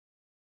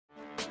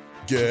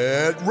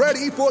Get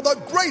ready for the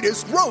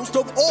greatest roast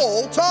of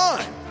all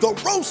time, the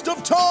Roast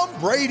of Tom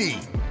Brady,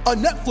 a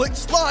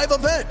Netflix live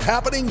event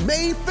happening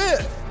May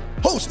 5th.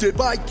 Hosted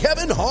by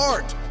Kevin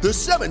Hart, the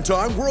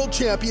 7-time world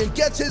champion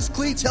gets his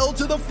cleats held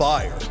to the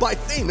fire by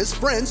famous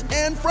friends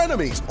and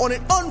frenemies on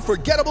an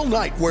unforgettable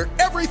night where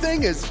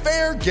everything is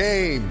fair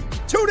game.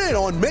 Tune in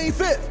on May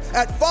 5th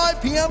at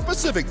 5 p.m.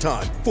 Pacific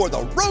time for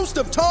the Roast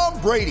of Tom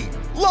Brady,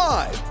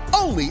 live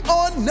only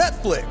on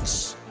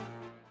Netflix.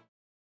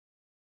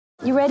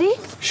 You ready?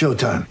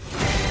 Showtime.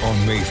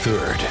 On May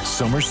 3rd,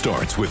 summer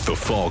starts with The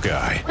Fall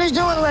Guy. Let's do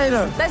it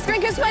later. Let's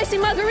drink a spicy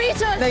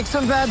margarita. Make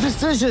some bad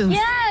decisions.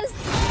 Yes!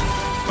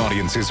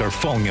 Audiences are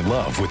falling in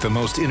love with the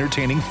most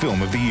entertaining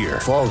film of the year.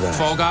 Fall Guy.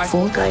 Fall Guy?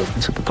 Fall guy.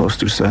 That's what the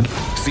poster said.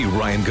 See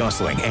Ryan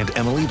Gosling and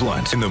Emily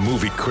Blunt in the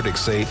movie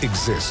critics say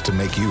exists to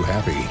make you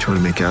happy. Trying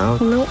to make it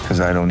out? Nope. Because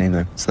I don't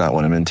either. It's not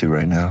what I'm into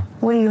right now.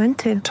 What are you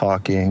into?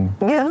 Talking.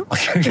 Yeah.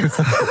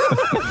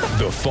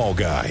 The Fall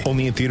Guy.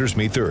 Only in theaters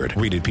May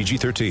 3rd. Rated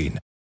PG-13.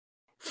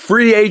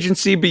 Free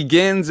agency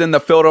begins and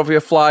the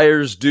Philadelphia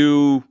Flyers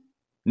do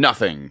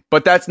nothing.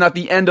 But that's not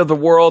the end of the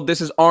world.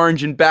 This is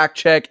Orange and Back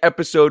Check,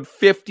 episode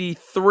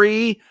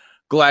 53.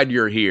 Glad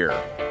you're here.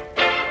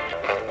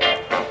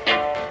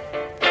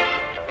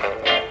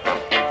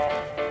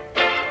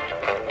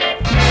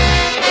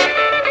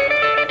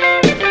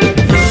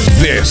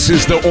 This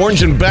is the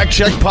Orange and Back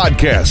Check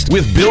podcast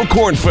with Bill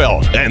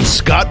Kornfeld and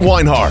Scott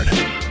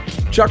Weinhardt.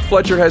 Chuck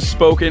Fletcher has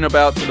spoken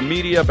about to the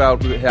media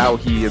about how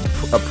he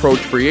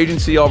approached free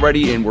agency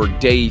already, and we're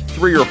day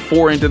 3 or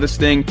 4 into this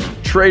thing.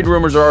 Trade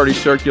rumors are already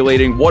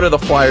circulating. What are the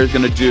Flyers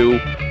going to do?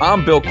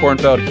 I'm Bill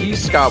Kornfeld.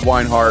 He's Scott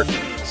Weinhardt.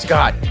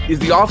 Scott, is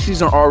the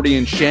offseason already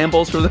in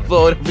shambles for the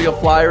Philadelphia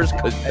Flyers?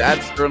 Because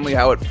that's certainly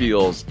how it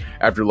feels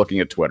after looking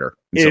at Twitter.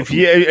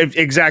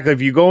 Exactly.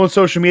 If you go on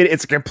social media,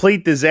 it's a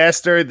complete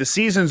disaster. The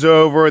season's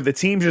over. The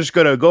team's just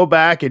going to go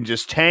back and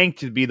just tank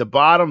to be the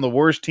bottom, the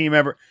worst team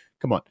ever.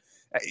 Come on.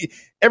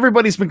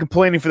 Everybody's been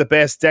complaining for the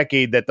past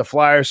decade that the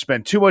Flyers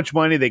spend too much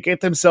money. They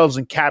get themselves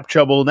in cap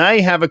trouble. Now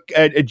you have a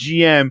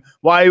GM,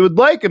 while I would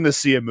like him to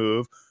see a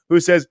move, who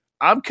says,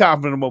 I'm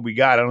confident in what we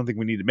got. I don't think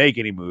we need to make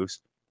any moves.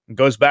 It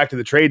goes back to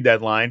the trade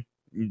deadline.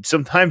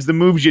 Sometimes the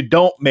moves you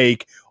don't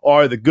make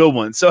are the good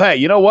ones. So, hey,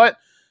 you know what?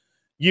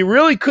 You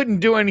really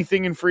couldn't do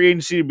anything in free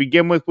agency to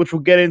begin with, which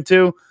we'll get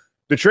into.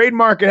 The trade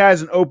market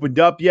hasn't opened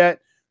up yet.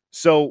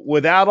 So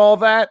without all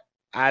that,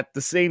 at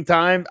the same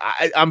time,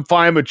 I'm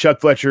fine with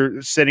Chuck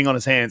Fletcher sitting on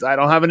his hands. I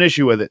don't have an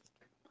issue with it.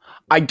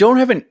 I don't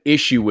have an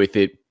issue with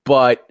it,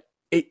 but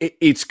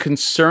it's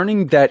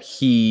concerning that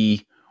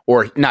the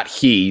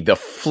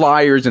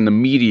Flyers and the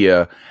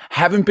media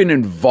haven't been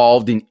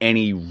involved in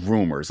any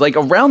rumors. Like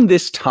around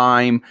this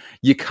time,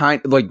 you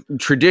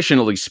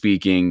traditionally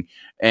speaking,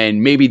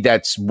 and maybe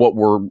that's what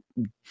we're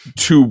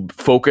too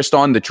focused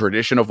on, the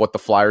tradition of what the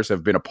Flyers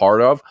have been a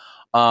part of.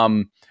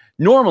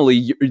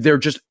 Normally, they're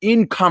just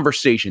in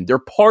conversation. They're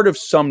part of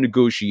some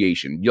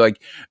negotiation. You're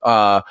like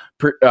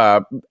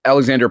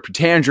Alexander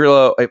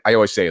Pietrangelo. I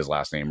always say his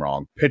last name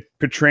wrong.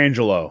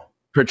 Pietrangelo.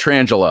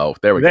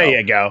 There we go. There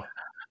you go.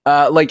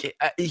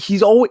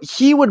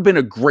 He would have been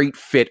a great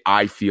fit,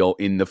 I feel,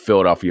 in the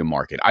Philadelphia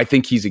market. I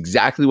think he's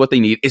exactly what they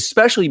need,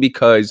 especially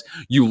because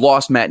you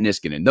lost Matt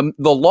Niskanen.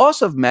 The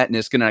loss of Matt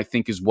Niskanen, I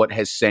think, is what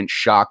has sent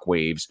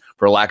shockwaves,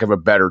 for lack of a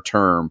better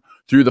term,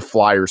 through the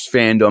Flyers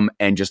fandom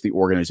and just the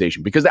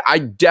organization, because I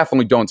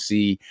definitely don't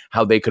see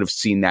how they could have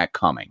seen that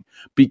coming.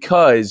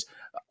 Because,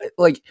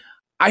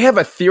 I have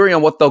a theory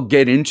on what they'll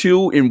get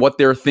into and what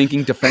they're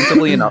thinking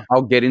defensively, and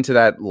I'll get into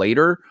that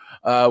later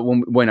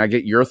when I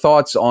get your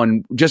thoughts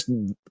on just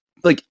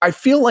I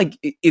feel like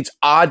it's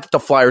odd that the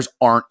Flyers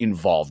aren't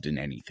involved in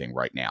anything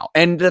right now.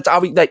 And that's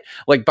obvious that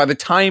by the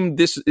time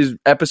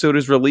episode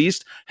is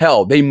released,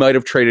 hell, they might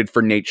have traded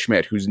for Nate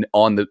Schmidt, who's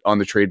on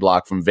the trade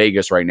block from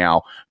Vegas right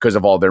now because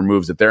of all their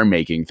moves that they're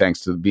making, thanks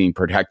to being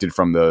protected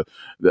from the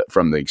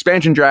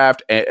expansion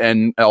draft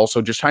and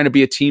also just trying to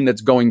be a team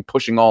that's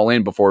pushing all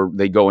in before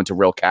they go into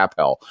real cap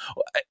hell.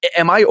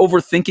 Am I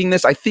overthinking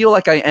this? I feel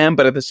like I am,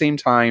 but at the same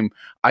time,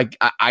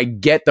 I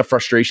get the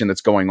frustration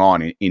that's going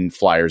on in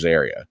Flyers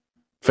area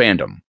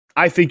fandom.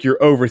 I think you're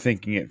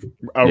overthinking it,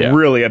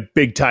 really a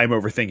big time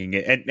overthinking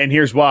it. And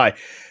here's why.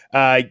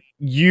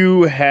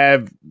 You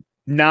have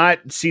not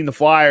seen the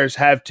Flyers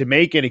have to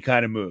make any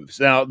kind of moves.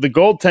 Now, the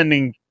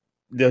goaltending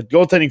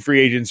free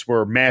agents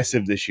were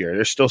massive this year.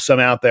 There's still some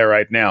out there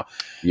right now.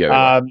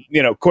 Yeah.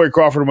 Corey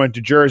Crawford went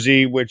to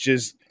Jersey, which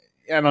is,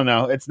 I don't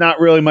know. It's not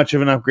really much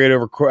of an upgrade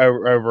over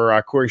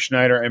Corey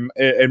Schneider.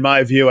 In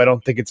my view, I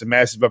don't think it's a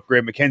massive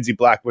upgrade. Mackenzie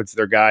Blackwood's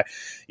their guy.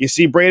 You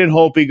see Braden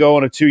Holtby go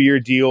on a 2-year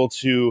deal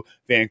to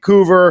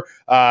Vancouver,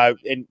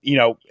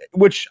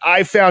 which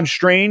I found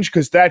strange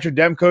because Thatcher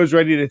Demko's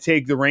ready to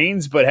take the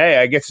reins. But hey,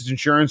 I guess it's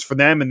insurance for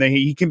them, and then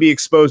he can be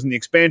exposed in the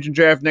expansion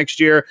draft next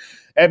year.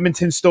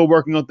 Edmonton's still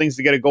working on things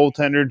to get a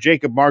goaltender.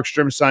 Jacob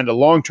Markstrom signed a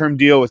long-term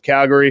deal with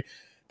Calgary.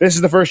 This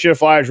is the first year the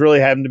Flyers really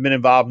haven't been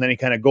involved in any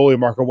kind of goalie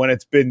market when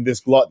it's been this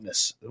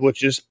gluttonous,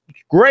 which is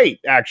great,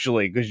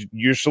 actually, because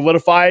you're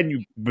solidified and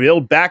you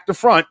build back to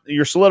front,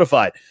 you're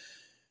solidified.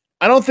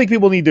 I don't think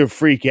people need to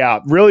freak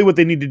out. Really, what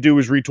they need to do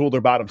is retool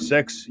their bottom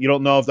six. You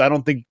don't know I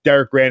don't think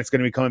Derek Grant is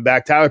going to be coming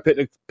back. Tyler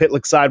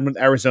Pitlick side with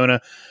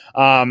Arizona.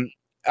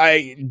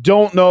 I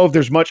don't know if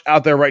there's much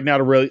out there right now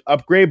to really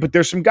upgrade, but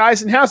there's some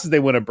guys in house that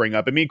they want to bring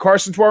up. I mean,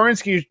 Carson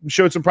Twarynski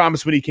showed some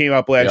promise when he came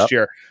up last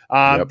year.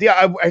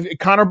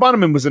 Connor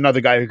Bunneman was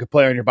another guy who could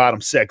play on your bottom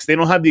six. They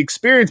don't have the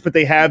experience, but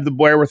they have the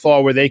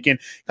wherewithal where they can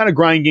kind of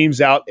grind games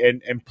out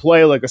and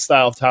play like a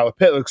style of Tyler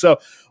Pitlick. So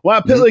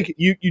while Pitlick,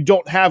 you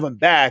don't have him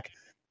back,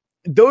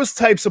 those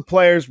types of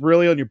players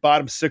really on your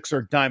bottom six are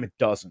a dime a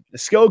dozen. The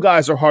skill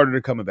guys are harder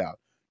to come about.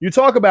 You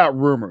talk about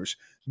rumors.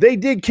 They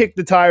did kick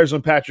the tires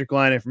on Patrik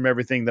Laine from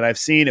everything that I've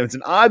seen. It was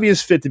an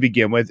obvious fit to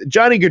begin with.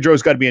 Johnny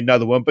Gaudreau's got to be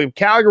another one, but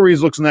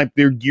Calgary's looks like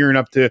they're gearing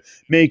up to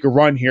make a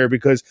run here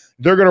because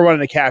they're going to run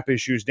into cap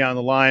issues down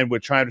the line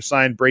with trying to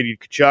sign Brady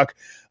Tkachuk.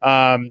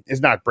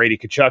 It's not Brady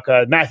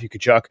Tkachuk, Matthew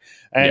Tkachuk,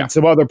 and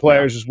some other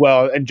players as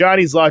well. And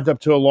Johnny's locked up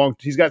to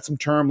he's got some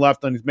term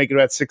left on. He's making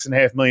about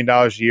 $6.5 million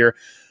a year.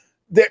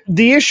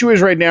 The issue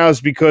is right now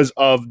is because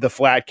of the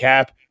flat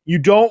cap. You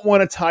don't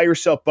want to tie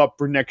yourself up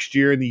for next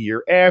year and the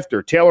year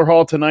after. Taylor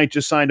Hall tonight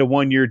just signed a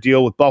 1-year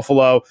deal with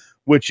Buffalo,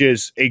 which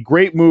is a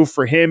great move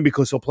for him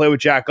because he'll play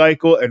with Jack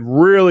Eichel,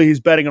 and really he's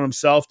betting on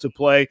himself to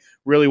play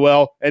really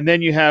well. And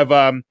then you have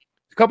a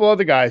couple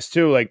other guys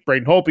too, like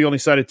Braden Holtby only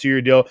signed a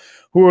 2-year deal,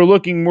 who are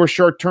looking more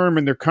short-term,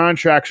 and their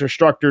contracts are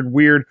structured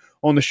weird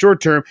on the short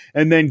term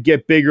and then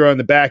get bigger on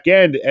the back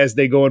end as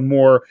they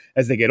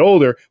get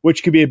older,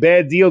 which could be a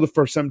bad deal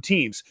for some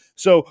teams.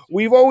 So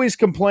we've always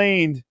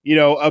complained,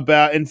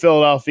 about in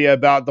Philadelphia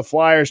about the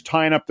Flyers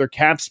tying up their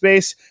cap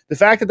space. The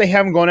fact that they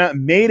haven't gone out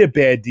and made a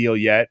bad deal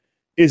yet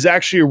is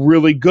actually a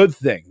really good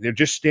thing. They're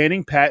just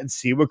standing pat and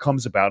see what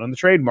comes about on the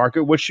trade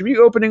market, which should be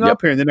opening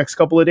up here in the next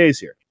couple of days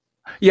here.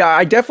 Yeah,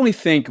 I definitely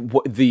think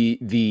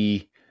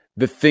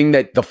the thing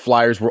that the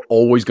Flyers were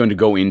always going to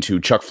go into,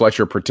 Chuck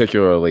Fletcher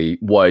particularly,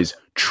 was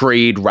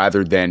trade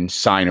rather than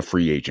sign a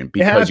free agent,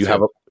 because you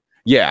have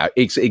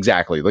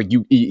exactly. Like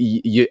you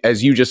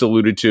as you just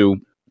alluded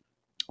to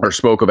or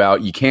spoke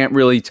about, you can't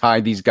really tie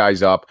these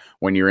guys up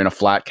when you're in a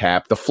flat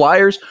cap. The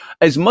Flyers,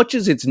 as much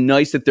as it's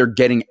nice that they're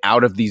getting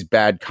out of these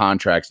bad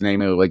contracts,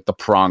 namely like the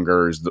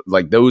Prongers,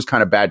 like those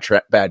kind of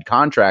bad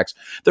contracts,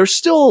 they're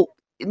still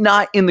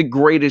not in the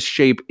greatest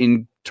shape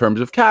in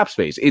terms of cap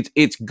space.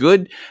 It's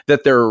good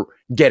that they're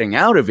getting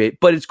out of it,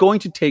 but it's going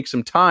to take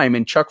some time.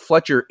 And Chuck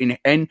Fletcher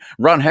and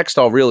Ron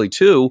Hextall really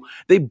too,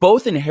 they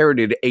both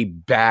inherited a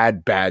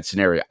bad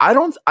scenario.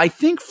 I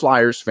think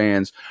Flyers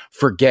fans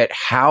forget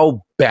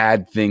how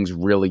bad things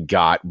really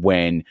got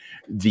when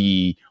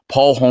the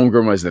Paul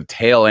Holmgren was the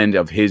tail end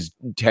of his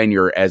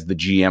tenure as the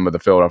GM of the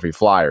Philadelphia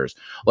Flyers.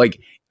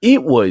 Like,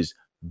 it was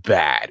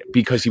bad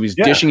because he was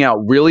dishing out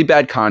really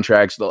bad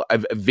contracts.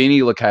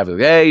 Vinny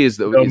Lecavalier is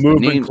the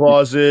movement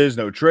clauses,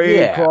 no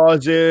trade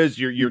clauses.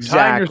 You're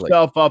tying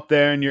yourself up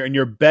there, and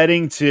you're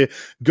betting to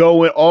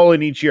go all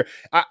in each year.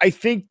 I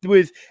think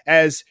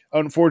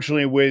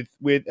unfortunately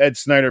with Ed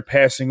Snyder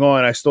passing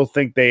on, I still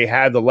think they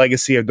have the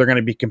legacy of they're going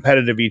to be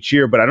competitive each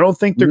year, but I don't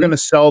think they're going to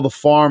sell the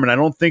farm, and I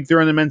don't think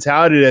they're in the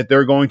mentality that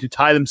they're going to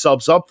tie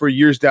themselves up for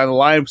years down the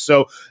line.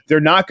 So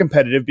they're not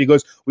competitive,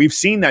 because we've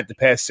seen that the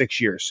past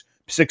 6 years.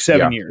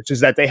 6-7 years, is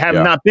that they have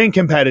not been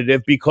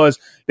competitive because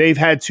they've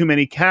had too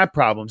many cap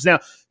problems. Now,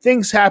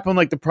 things happen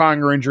like the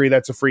Pronger injury.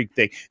 That's a freak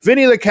thing.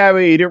 Vinny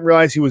Lecavalier, you didn't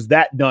realize he was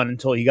that done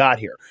until he got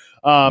here.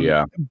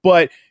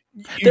 But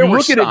there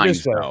were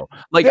signs, though.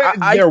 Like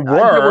there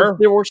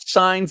were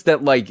signs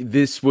that like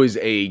this was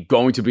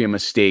going to be a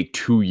mistake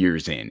 2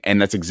 years in,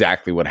 and that's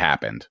exactly what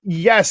happened.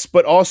 Yes,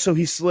 but also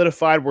he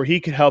solidified where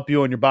he could help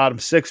you on your bottom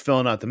six,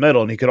 filling out the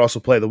middle, and he could also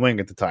play the wing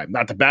at the time.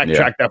 Not to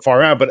backtrack that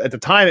far out, but at the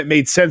time it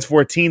made sense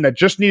for a team that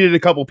just needed a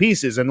couple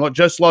pieces and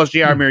just lost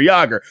Jaromir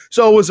Jagr,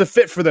 so it was a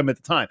fit for them at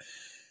the time.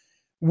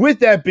 With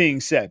that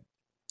being said,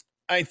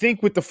 I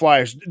think with the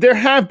Flyers, there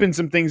have been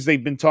some things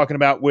they've been talking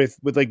about with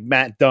like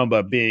Matt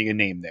Dumba being a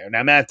name there.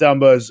 Now, Matt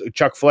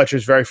Chuck Fletcher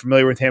is very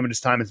familiar with him at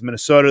his time in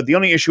Minnesota. The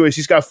only issue is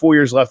he's got 4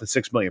 years left at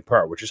 $6 million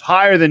per, which is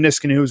higher than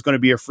Niskanen, who's going to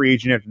be a free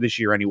agent after this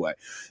year anyway.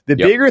 The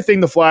bigger thing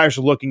the Flyers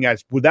are looking at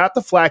is, without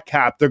the flat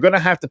cap, they're going to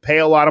have to pay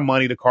a lot of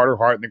money to Carter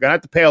Hart, and they're going to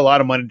have to pay a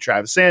lot of money to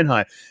Travis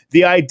Sanheim.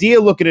 The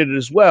idea, looking at it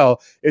as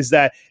well, is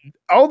that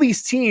all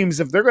these teams,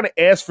 if they're going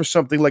to ask for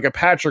something like a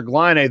Patrik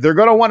Laine, they're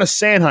going to want a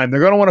Sanheim. They're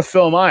going to want a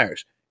Phil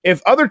Myers. If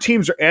other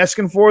teams are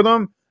asking for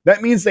them,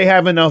 that means they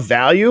have enough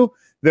value.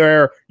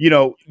 You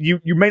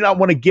may not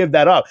want to give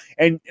that up.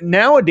 And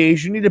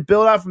nowadays, you need to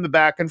build out from the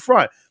back and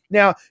front.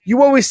 Now,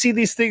 you always see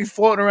these things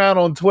floating around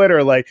on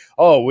Twitter like,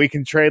 oh, we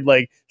can trade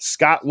like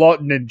Scott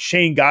Laughton and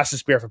Shane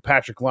Gostisbehere for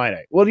Patrik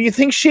Laine. Well, do you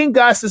think Shane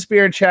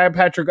Gostisbehere and Shane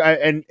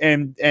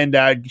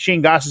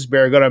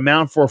Gostisbehere are going to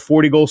amount for a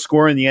 40-goal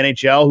scorer in the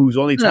NHL who's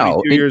only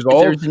 22 years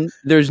old?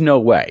 There's no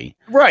way.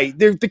 Right.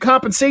 The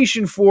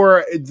compensation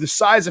for the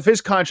size of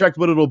his contract,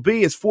 what it'll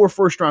be, is 4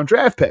 first-round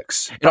draft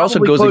picks. It also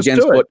goes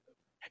against what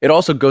it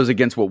also goes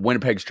against what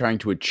Winnipeg's trying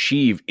to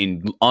achieve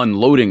in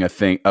unloading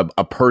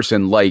a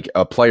person like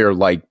a player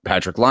like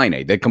Patrick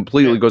Laine. That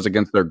completely goes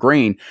against their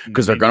grain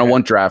because they're going to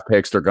want draft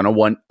picks. They're going to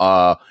want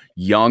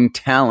young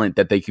talent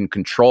that they can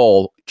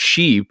control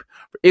cheap.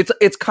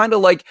 It's kind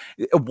of like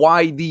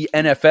why the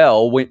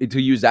NFL,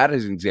 to use that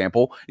as an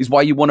example, is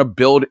why you want to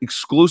build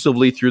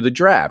exclusively through the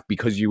draft,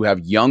 because you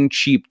have young,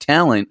 cheap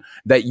talent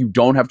that you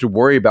don't have to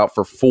worry about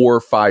for 4 or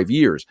 5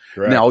 years.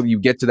 Correct. Now you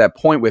get to that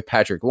point with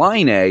Patrick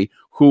Laine,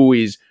 who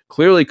is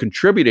clearly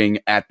contributing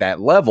at that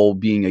level,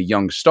 being a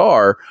young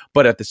star,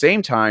 but at the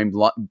same time,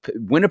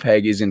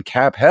 Winnipeg is in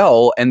cap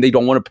hell, and they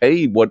don't want to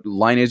pay what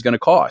Laine is going to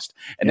cost.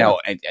 And now,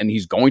 and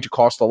he's going to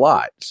cost a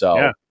lot. So.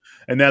 Yeah.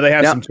 And now they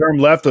have some term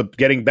left of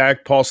getting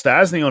back Paul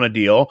Stastny on a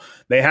deal.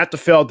 They have to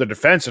fill out their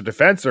defense. Their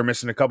defense, they're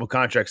missing a couple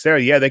contracts there.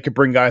 Yeah, they could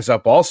bring guys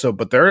up also,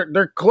 but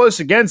they're close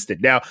against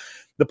it. Now,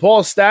 the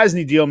Paul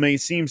Stastny deal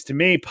seems to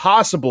me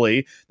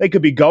possibly they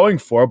could be going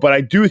for, but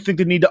I do think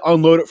they need to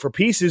unload it for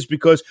pieces,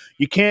 because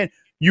you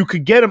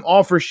could get him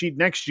offer sheet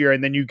next year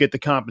and then you get the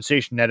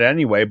compensation net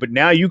anyway. But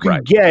now you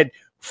can get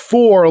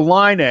for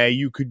Laine,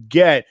 you could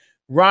get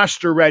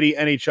roster ready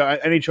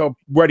NHL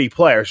ready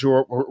players who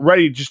are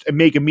ready to just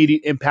make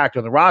immediate impact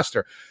on the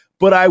roster.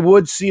 But I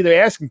would see the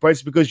asking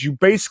price, because you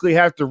basically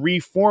have to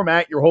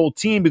reformat your whole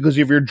team, because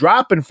if you're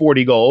dropping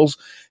 40 goals,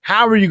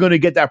 how are you going to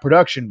get that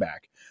production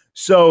back?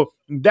 So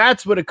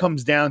that's what it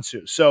comes down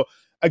to. So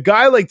a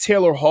guy like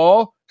Taylor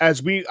Hall,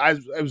 as we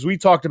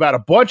talked about a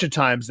bunch of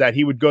times, that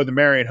he would go the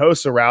Marian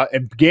Hossa route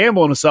and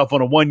gamble himself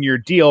on a 1-year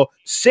deal,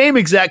 same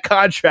exact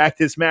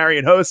contract as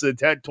Marian Hossa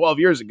 10, 12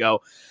 years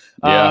ago.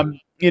 Yeah.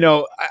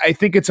 I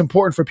think it's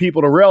important for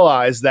people to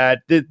realize that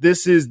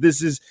this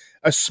is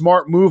a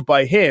smart move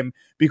by him,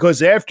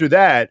 because after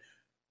that,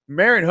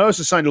 Marian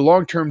Hossa signed a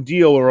long-term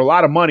deal or a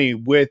lot of money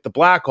with the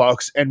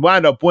Blackhawks and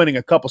wound up winning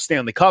a couple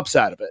Stanley Cups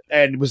out of it,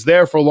 and was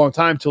there for a long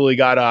time till he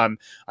got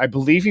I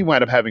believe he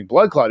wound up having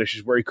blood clot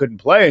issues where he couldn't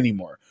play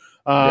anymore,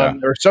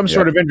 or some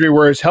sort of injury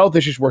where his health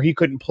issues where he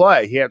couldn't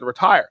play. He had to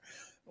retire.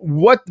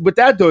 What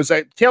that does,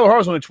 Taylor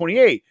Hall's only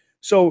 28,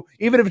 so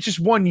even if it's just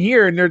 1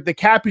 year and the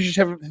cap you just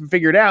haven't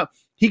figured out,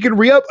 he can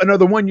re-up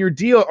another 1-year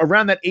deal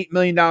around that $8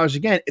 million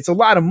again. It's a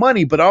lot of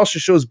money, but it also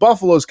shows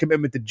Buffalo's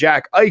commitment to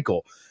Jack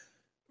Eichel.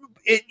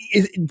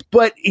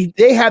 But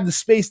they have the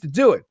space to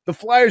do it. The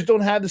Flyers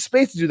don't have the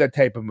space to do that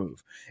type of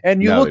move.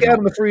 And you look out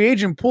in the free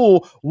agent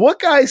pool, what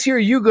guys here are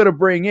you going to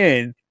bring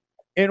in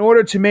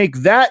order to make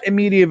that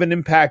immediate of an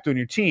impact on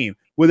your team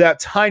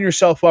without tying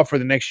yourself up for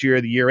the next year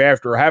or the year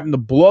after, or having to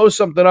blow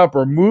something up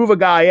or move a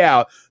guy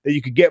out that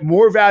you could get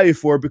more value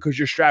for because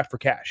you're strapped for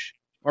cash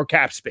or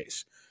cap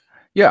space?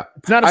 Yeah.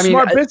 It's not a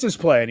smart business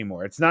play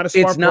anymore. It's not a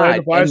smart play.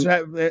 The Flyers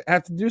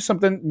have to do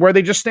something where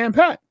they just stand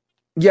pat.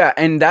 Yeah,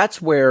 and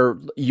that's where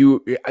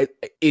here's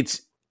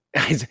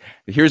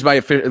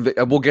my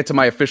we'll get to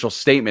my official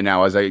statement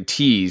now, as I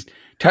teased.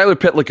 Tyler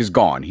Pitlick is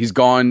gone. He's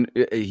gone.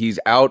 He's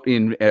out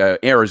in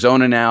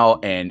Arizona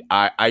now, and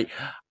I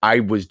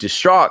was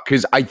distraught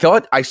because I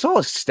thought I saw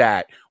a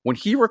stat when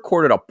he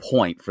recorded a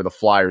point for the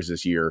Flyers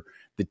this year.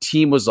 The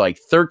team was like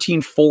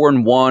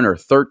 13-4-1 or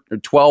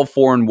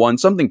 12-4-1,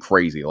 something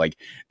crazy. Like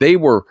they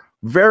were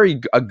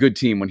a good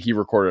team when he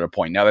recorded a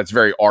point. Now that's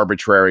very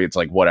arbitrary. It's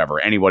like whatever.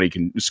 Anybody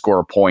can score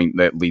a point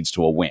that leads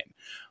to a win.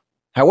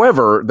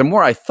 However, the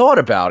more I thought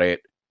about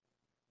it,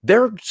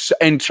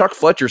 and Chuck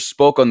Fletcher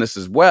spoke on this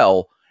as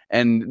well.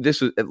 And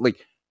this is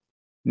like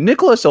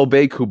Nicolas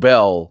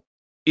Aube-Kubel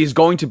is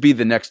going to be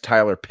the next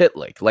Tyler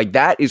Pitlick. Like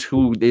that is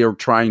who they are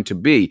trying to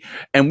be.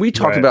 And we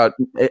talked about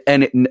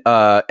and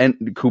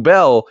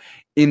Kubel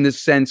in the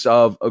sense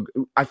of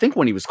I think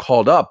when he was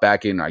called up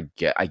back in I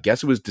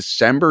guess it was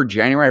December,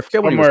 January. I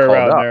forget when he was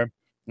called up. There.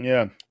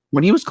 Yeah.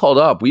 When he was called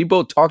up, we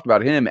both talked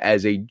about him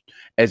as a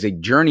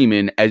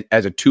journeyman,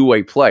 as a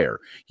two-way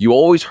player. You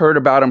always heard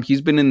about him. He's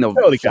been in the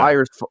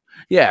Flyers.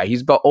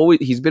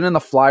 He's been in the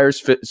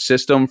Flyers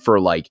system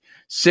for like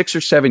 6 or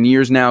 7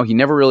 years now. He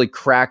never really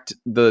cracked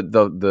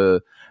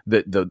the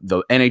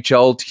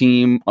NHL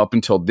team up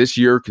until this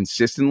year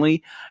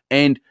consistently,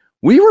 and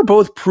we were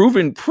both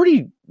proven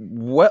pretty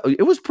well.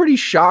 It was pretty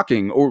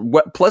shocking or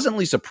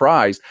pleasantly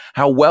surprised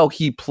how well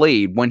he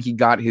played when he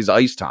got his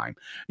ice time.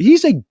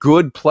 He's a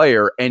good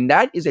player, and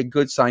that is a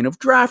good sign of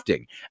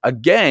drafting.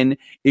 Again,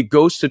 it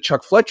goes to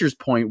Chuck Fletcher's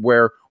point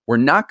where we're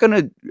not going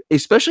to,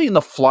 especially in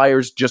the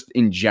Flyers just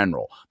in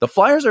general. The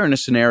Flyers are in a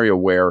scenario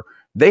where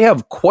they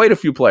have quite a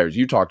few players.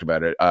 You talked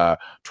about it.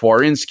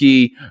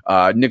 Twarynski,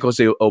 Nicolas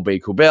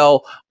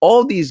Aube-Kubel,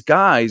 all these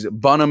guys,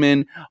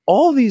 Bunnaman,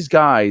 all these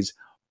guys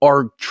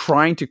are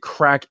trying to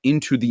crack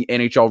into the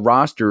NHL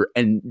roster,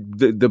 and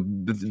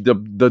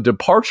the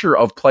departure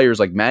of players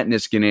like Matt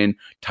Niskanen,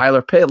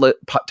 Tyler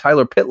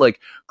Pitlick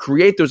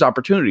create those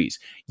opportunities.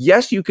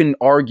 Yes, you can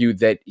argue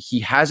that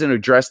he hasn't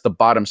addressed the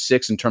bottom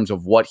six in terms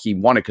of what he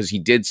wanted, because he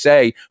did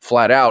say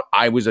flat out,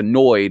 I was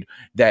annoyed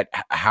that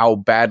how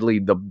badly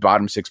the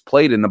bottom six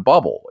played in the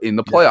bubble, in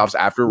the playoffs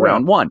after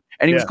round one.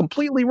 And he was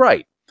completely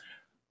right.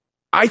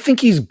 I think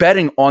he's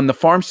betting on the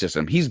farm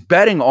system. He's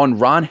betting on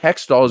Ron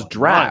Hextall's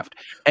draft.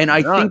 And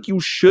I think you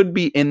should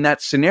be in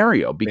that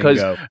scenario because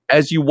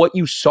what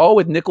you saw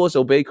with Nicholas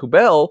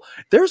Obey-Kubel,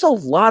 there's a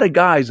lot of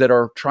guys that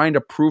are trying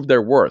to prove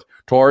their worth.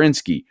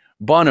 Twarynski,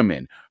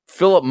 Bunneman,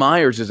 Philip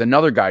Myers is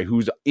another guy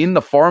who's in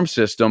the farm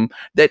system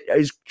that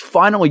is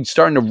finally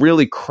starting to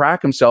really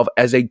crack himself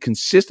as a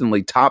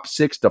consistently top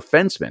 6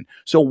 defenseman.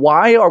 So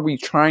why are we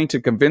trying to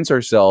convince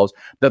ourselves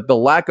that the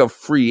lack of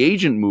free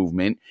agent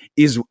movement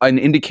is an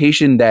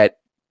indication that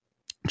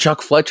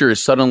Chuck Fletcher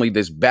is suddenly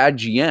this bad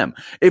GM?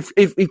 If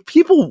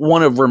people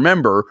want to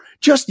remember,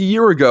 just a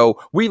year ago,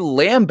 we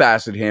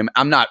lambasted him.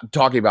 I'm not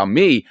talking about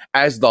me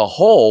as the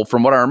whole.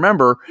 From what I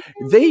remember,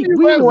 we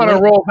want to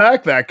roll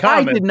back that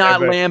comment. I did not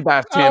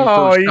lambast him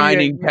for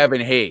signing Kevin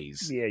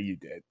Hayes. Yeah, you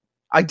did.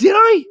 I did.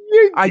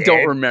 I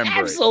don't remember.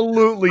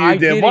 Absolutely, you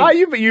did. Why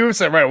you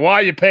said right? Why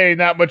are you paying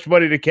that much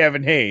money to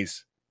Kevin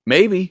Hayes?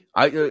 Maybe.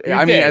 I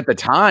mean, at the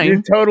time.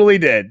 You totally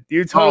did.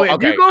 You totally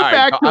okay. If you go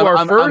back to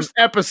our first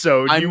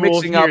episode, I'm you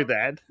will hear up,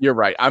 that. You're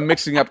right. I'm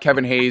mixing up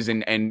Kevin Hayes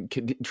and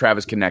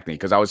Travis Konechny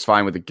because I was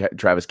fine with the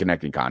Travis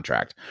Konechny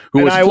contract,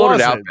 who was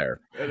floated out there.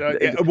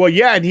 Well,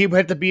 yeah, and he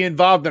had to be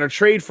involved in a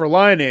trade for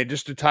Laine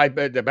just to tie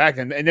the back.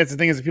 And that's the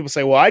thing is that people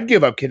say, well, I'd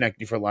give up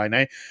Konechny for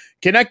Laine.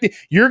 Konechny,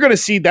 you're going to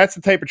see that's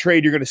the type of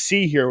trade you're going to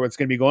see here. What's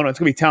going to be going on? It's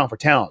going to be talent for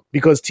talent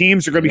because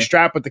teams are going to be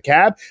strapped with the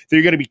cap.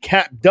 They're going to be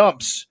cap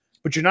dumps.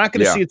 But you're not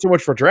going to see it so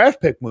much for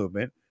draft pick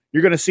movement.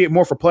 You're going to see it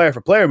more for player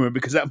movement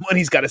because that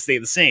money's got to stay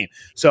the same.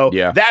 So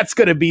that's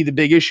going to be the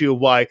big issue of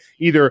why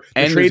either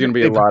there's going to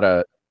be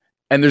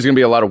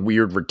a lot of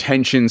weird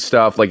retention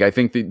stuff. Like I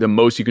think the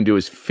most you can do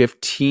is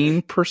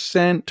 15%,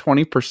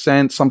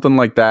 20%, something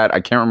like that. I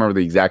can't remember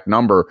the exact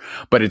number,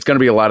 but it's going to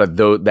be a lot of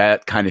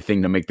that kind of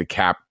thing to make the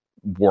cap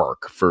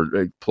work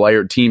for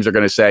teams are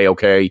going to say,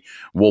 okay,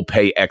 we'll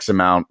pay X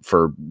amount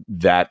for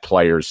that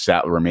player's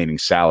remaining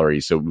salary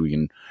so we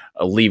can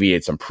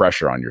alleviate some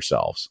pressure on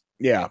yourselves.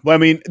 Yeah. Well, I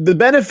mean, the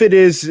benefit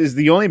is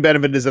the only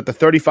benefit is that the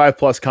 35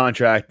 plus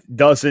contract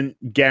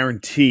doesn't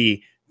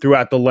guarantee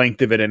throughout the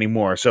length of it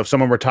anymore. So if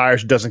someone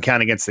retires, it doesn't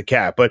count against the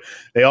cap, but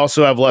they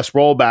also have less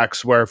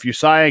rollbacks where if you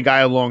sign a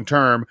guy long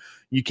term,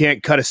 you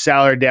can't cut a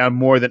salary down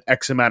more than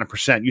X amount of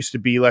percent. It used to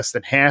be less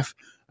than half.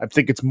 I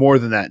think it's more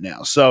than that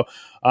now. So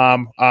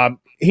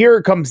here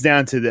it comes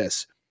down to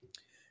this.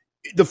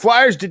 The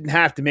Flyers didn't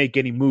have to make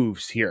any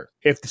moves here.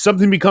 If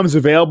something becomes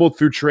available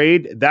through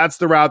trade, that's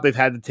the route they've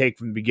had to take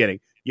from the beginning.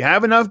 You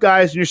have enough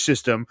guys in your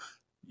system.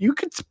 You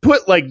could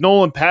put like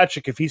Nolan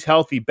Patrick, if he's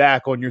healthy,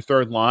 back on your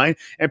third line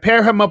and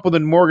pair him up with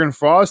a Morgan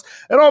Frost.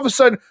 And all of a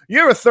sudden, you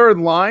have a third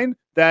line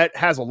that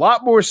has a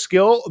lot more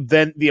skill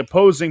than the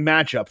opposing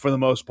matchup for the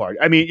most part.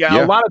 I mean,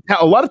 a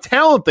lot of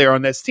talent there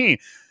on this team.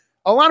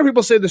 A lot of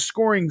people say the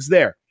scoring's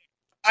there.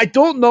 I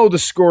don't know the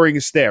scoring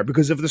is there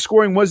because if the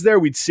scoring was there,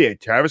 we'd see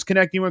it. Travis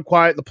Konechny went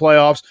quiet in the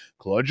playoffs.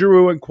 Claude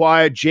Giroux went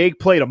quiet. Jake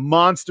played a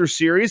monster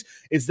series.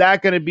 Is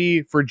that going to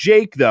be, for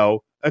Jake,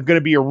 though, going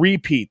to be a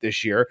repeat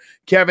this year?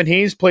 Kevin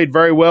Hayes played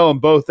very well on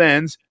both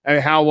ends,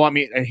 and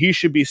and he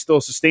should be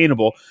still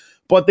sustainable,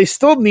 but they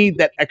still need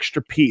that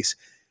extra piece.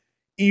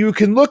 You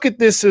can look at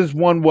this as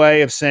one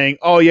way of saying,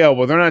 oh, yeah,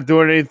 well, they're not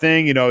doing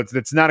anything. You know,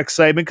 it's not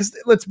excitement because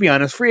let's be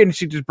honest, free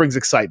agency just brings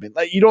excitement.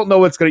 Like, you don't know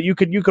what's going to, you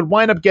could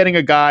wind up getting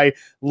a guy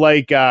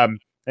like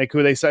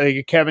who they say,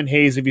 like Kevin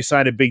Hayes, if you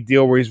sign a big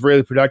deal where he's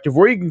really productive,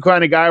 or you can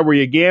find a guy where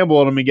you gamble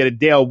on him and get a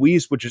Dale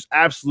Weiss, which is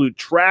absolute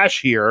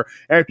trash here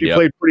after he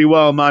played pretty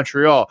well in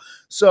Montreal.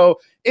 So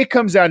it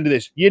comes down to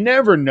this. You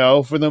never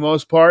know for the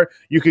most part.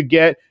 You could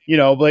get,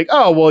 like,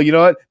 oh, well, you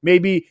know what?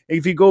 Maybe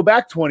if you go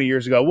back 20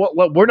 years ago,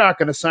 we're not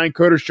going to sign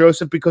Curtis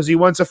Joseph because he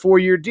wants a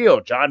 4-year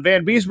deal. John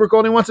Van Beesbroek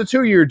only wants a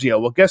 2-year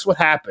deal. Well, guess what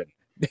happened?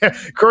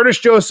 Curtis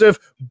Joseph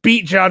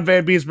beat John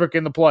Van Beesbroek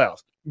in the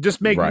playoffs.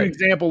 Just make an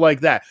example like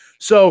that.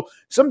 So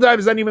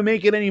sometimes not even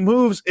making any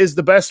moves is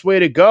the best way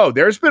to go.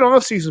 There's been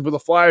off seasons where the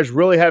Flyers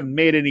really haven't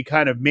made any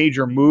kind of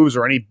major moves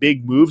or any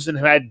big moves and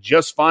have had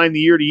just fine the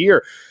year to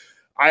year.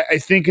 I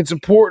think it's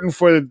important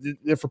for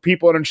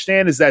people to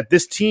understand is that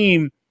this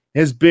team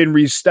has been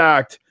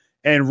restocked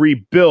and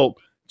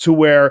rebuilt to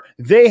where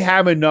they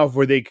have enough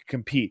where they can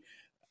compete.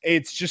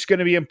 It's just going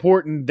to be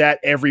important that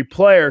every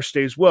player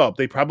stays well.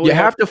 They probably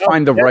have to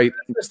find the right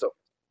system.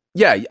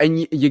 Yeah,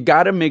 and you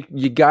got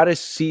to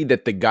see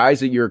that the guys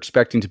that you're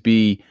expecting to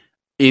be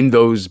in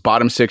those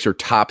bottom 6 or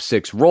top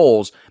 6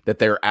 roles, that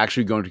they're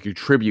actually going to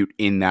contribute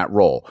in that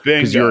role.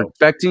 Because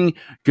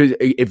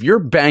if you're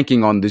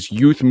banking on this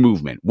youth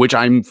movement, which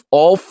I'm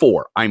all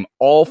for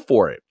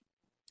it.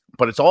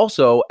 But it's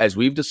also, as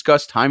we've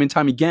discussed time and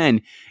time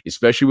again,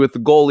 especially with the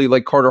goalie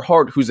like Carter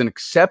Hart, who's an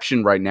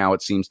exception right now,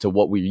 it seems, to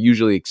what we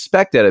usually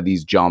expect out of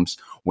these jumps.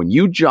 When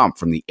you jump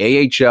from the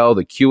AHL,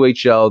 the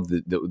QHL,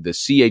 the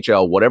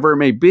CHL, whatever it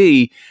may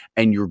be,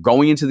 and you're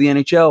going into the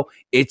NHL,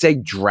 it's a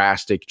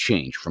drastic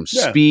change from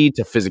speed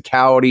to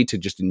physicality to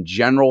just in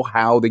general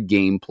how the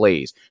game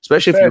plays.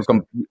 Especially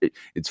if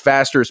it's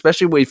faster,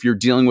 especially if you're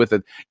dealing with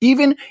it.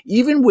 Even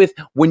with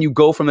when you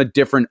go from the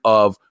different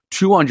of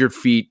 200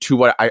 feet to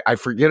what I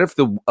forget if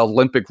the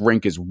Olympic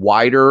rink is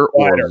wider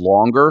or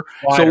longer.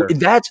 So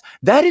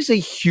that is a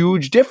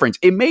huge difference.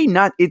 It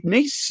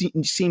may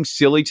seem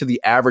silly to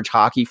the average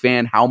hockey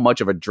fan how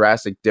much of a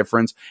drastic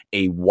difference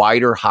a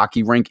wider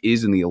hockey rink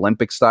is in the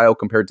Olympic style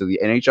compared to the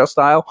NHL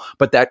style,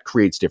 but that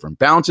creates different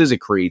bounces, it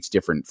creates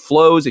different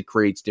flows, it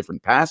creates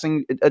different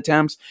passing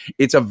attempts.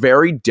 It's a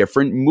very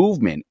different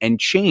movement and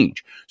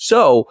change.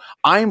 So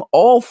I'm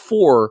all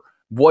for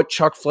what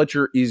Chuck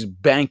Fletcher is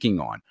banking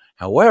on.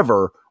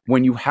 However,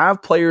 when you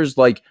have players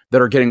like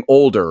that are getting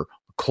older,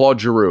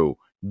 Claude Giroux,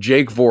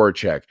 Jake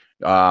Voracek,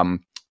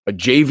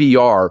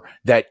 JVR,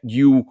 that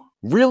you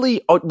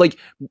really like,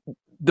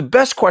 the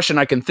best question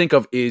I can think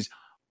of is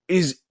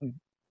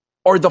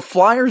are the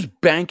Flyers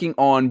banking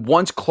on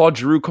once Claude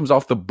Giroux comes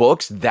off the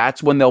books,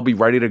 that's when they'll be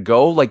ready to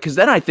go? Like, because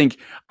then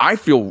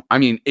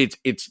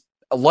it's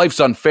life's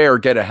unfair,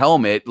 get a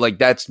helmet.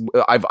 Like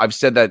I've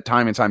said that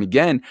time and time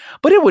again,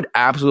 but it would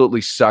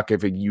absolutely suck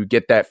if you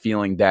get that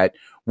feeling that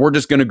we're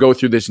just going to go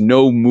through this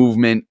no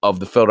movement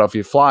of the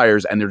Philadelphia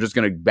Flyers and they're just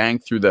going to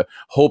bank through the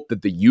hope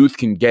that the youth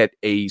can get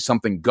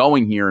something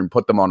going here and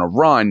put them on a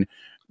run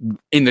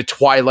in the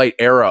twilight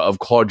era of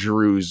Claude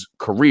Giroux's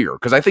career.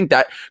 Because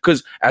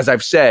as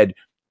I've said,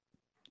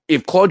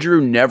 if Claude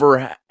Giroux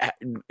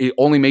it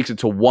only makes it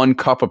to one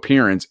cup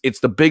appearance, it's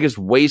the biggest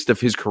waste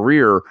of his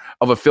career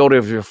of a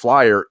Philadelphia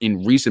Flyer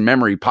in recent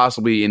memory,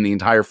 possibly in the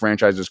entire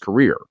franchise's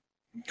career.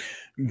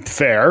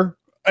 Fair.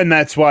 And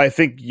that's why I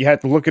think you have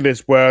to look at this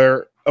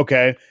where,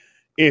 okay,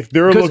 if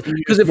they're looking,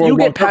 because if you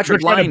get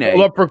Patrick Laine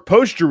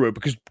post Giroux,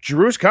 because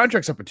Giroux's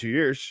contract's up in 2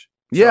 years.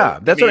 Yeah,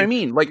 that's what I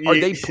mean. Like, are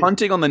they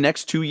punting on the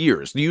next 2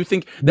 years? Do you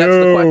think that's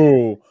the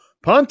question?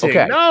 Punting?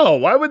 Okay. No.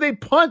 Why would they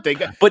punt?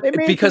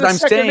 Because I'm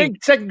saying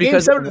game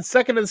 7 of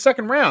the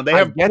second round, they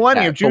have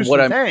plenty of juice in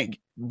the tank.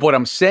 What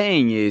I'm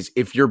saying is,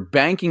 if you're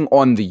banking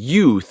on the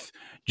youth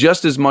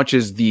just as much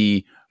as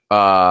if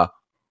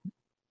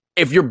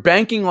you're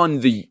banking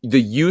on the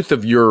youth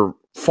of your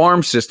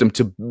farm system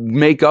to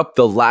make up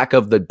the lack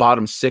of the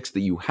bottom six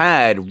that you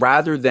had,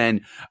 rather than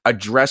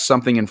address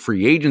something in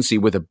free agency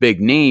with a big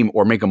name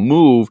or make a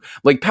move,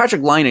 like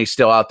Patrick Laine is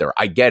still out there.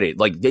 I get it.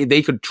 Like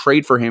they could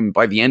trade for him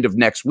by the end of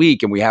next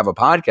week and we have a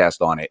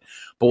podcast on it.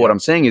 But what I'm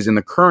saying is, in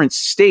the current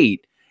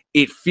state,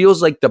 it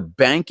feels like the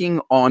banking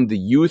on the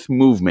youth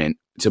movement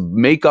to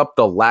make up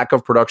the lack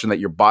of production that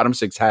your bottom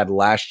six had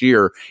last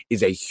year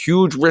is a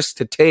huge risk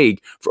to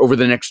take for over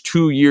the next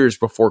 2 years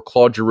before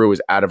Claude Giroux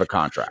is out of a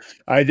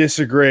contract. I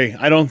disagree.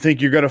 I don't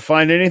think you're going to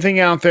find anything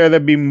out there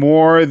that'd be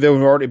more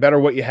than already better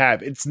what you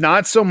have. It's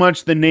not so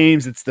much the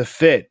names, it's the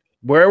fit.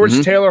 Where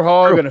was Taylor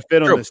Hall going to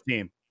fit on this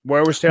team?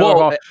 Where was Taylor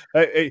Hall?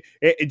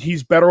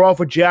 He's better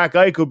off with Jack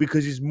Eichel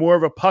because he's more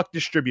of a puck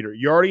distributor.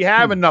 You already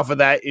have enough of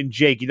that in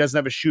Jake. He doesn't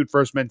have a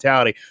shoot-first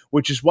mentality,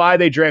 which is why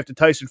they drafted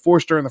Tyson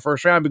Forster in the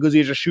first round, because he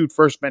has a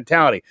shoot-first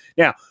mentality.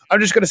 Now, I'm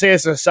just going to say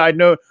this as a side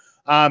note.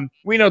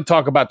 We don't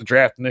talk about the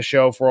draft in this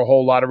show for a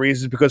whole lot of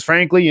reasons because,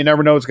 frankly, you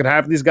never know what's going to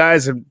happen to these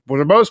guys. And for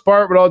the most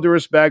part, with all due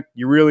respect,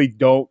 you really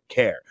don't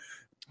care.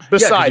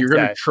 Besides, you're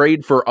going to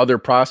trade for other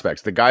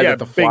prospects. The guy that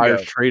the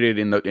Flyers traded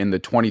in the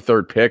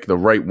 23rd pick, the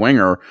right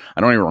winger,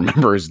 I don't even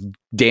remember his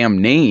damn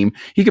name.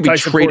 He could be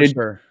traded.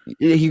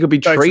 He could be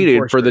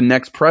traded for the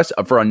next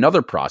for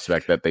another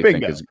prospect that they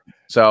think is.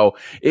 So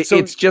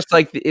it's just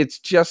like the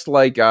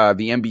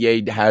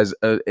NBA has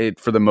it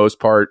for the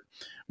most part.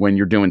 When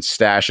you're doing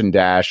stash and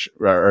dash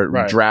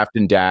or draft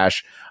and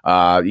dash,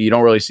 you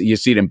don't really you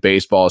see it in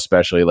baseball,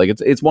 especially. Like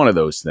it's one of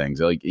those things.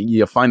 Like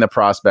you find the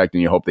prospect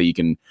and you hope that you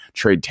can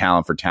trade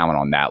talent for talent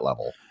on that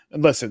level.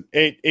 Listen,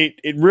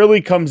 it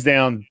really comes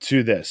down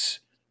to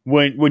this.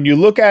 When you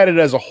look at it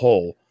as a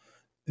whole,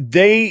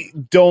 they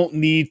don't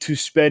need to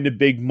spend a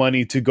big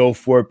money to go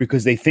for it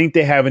because they think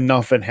they have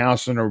enough in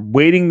house and are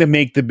waiting to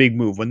make the big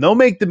move. When they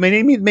make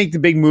the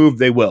big move,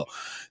 they will.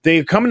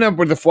 They're coming up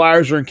where the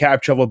Flyers are in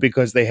cap trouble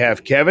because they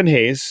have Kevin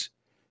Hayes,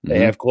 they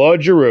have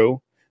Claude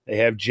Giroux, they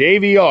have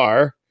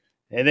JVR,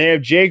 and they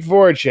have Jake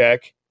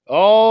Voracek,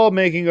 all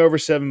making over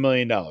 $7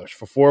 million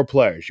for 4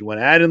 players. You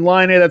want to add in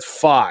Laine, that's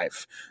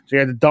 5. So you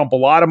have to dump a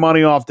lot of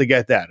money off to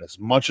get that. As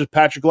much as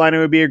Patrick Laine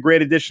would be a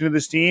great addition to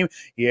this team,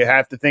 you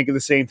have to think at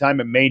the same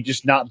time it may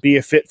just not be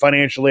a fit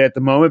financially at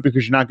the moment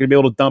because you're not going to be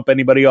able to dump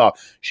anybody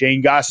off.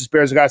 Shane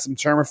Gostisbehere's got some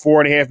term of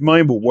 $4.5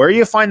 million, but where do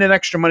you find that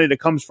extra money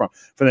that comes from?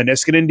 From the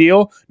Niskanen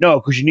deal?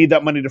 No, because you need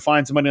that money to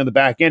find some money on the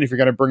back end if you're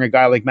going to bring a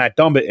guy like Matt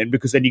Dumba in,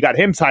 because then you got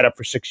him tied up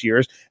for 6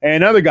 years and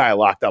another guy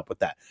locked up with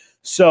that.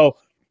 So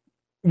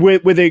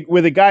with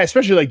a guy,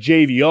 especially like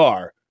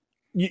JVR,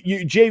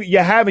 you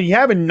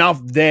have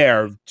enough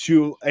there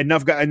to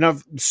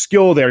enough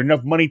skill there,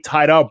 enough money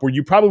tied up where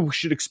you probably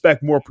should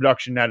expect more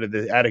production out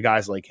of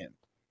guys like him.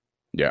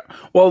 Yeah.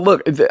 Well,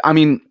 look, I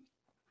mean,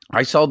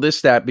 I saw this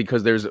stat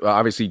because there's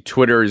obviously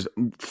Twitter is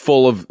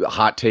full of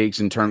hot takes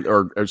in terms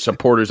or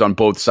supporters on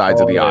both sides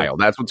of the aisle.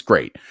 That's what's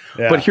great.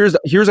 Yeah. But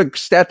here's a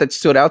stat that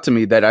stood out to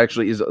me that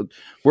actually is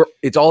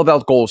it's all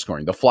about goal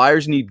scoring. The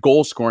Flyers need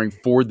goal scoring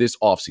for this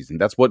offseason.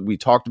 That's what we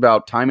talked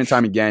about time and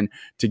time again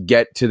to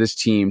get to this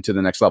team to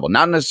the next level.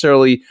 Not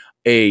necessarily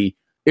a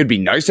It'd be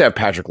nice to have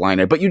Patrick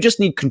Laine, but you just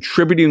need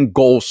contributing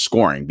goal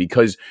scoring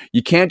because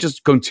you can't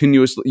just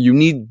continuously. You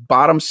need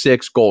bottom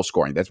six goal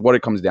scoring. That's what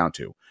it comes down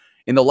to.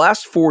 In the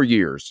last 4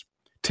 years,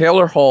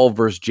 Taylor Hall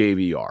versus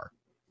JVR.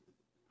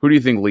 Who do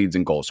you think leads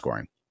in goal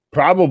scoring?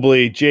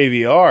 Probably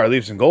JVR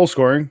leads in goal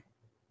scoring.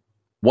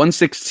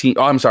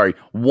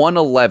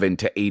 111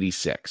 to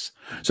 86.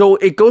 So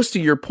it goes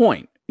to your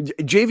point.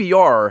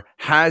 JVR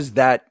has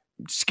that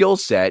skill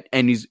set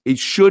and it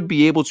should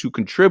be able to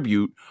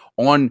contribute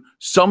on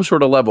some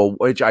sort of level,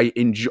 which I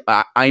enjoy.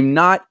 I'm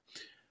not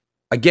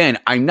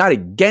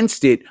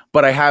against it,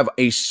 but I have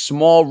a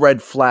small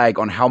red flag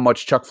on how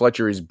much Chuck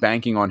Fletcher is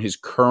banking on his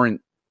current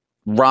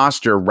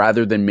roster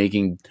rather than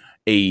making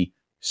a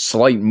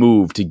slight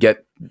move to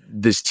get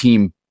this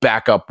team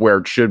back up where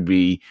it should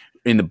be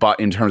in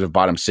terms of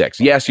bottom six.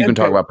 Yes, you can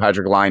talk about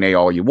Patrick Laine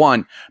all you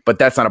want, but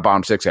that's not a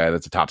bottom six guy.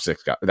 That's a top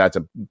six guy. That's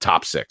a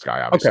top six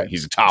guy, obviously. Okay.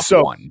 He's a top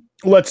one.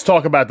 Let's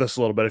talk about this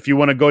a little bit. If you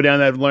want to go down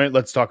that line,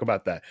 let's talk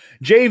about that.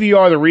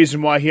 JVR, the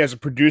reason why he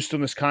hasn't produced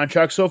on this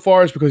contract so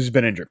far is because he's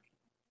been injured.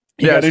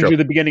 He got injured at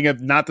the beginning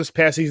of not this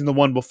past season, the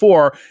one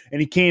before,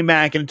 and he came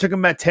back, and it took him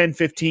about 10,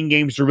 15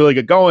 games to really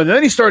get going. And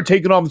then he started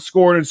taking off and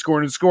scoring and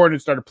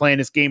started playing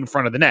his game in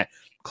front of the net.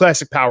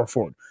 Classic power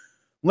forward.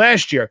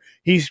 Last year,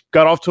 he's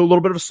got off to a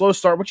little bit of a slow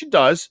start, which he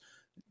does.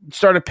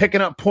 Started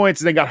picking up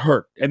points and then got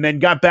hurt, and then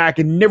got back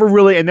and never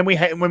really. And then he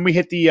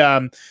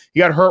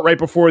got hurt right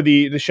before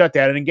the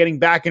shutdown, and then getting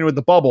back into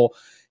the bubble.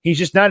 He's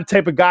just not a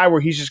type of guy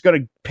where he's just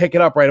going to pick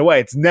it up right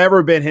away. It's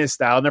never been his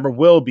style, never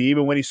will be.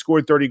 Even when he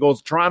scored 30 goals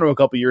in Toronto a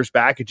couple years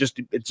back, it's just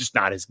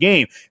not his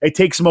game. It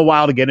takes him a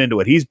while to get into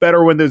it. He's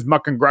better when there's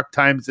muck and gruck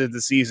times of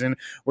the season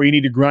where you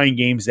need to grind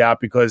games out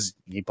because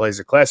he plays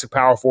a classic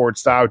power forward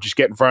style, just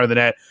get in front of the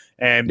net,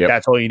 and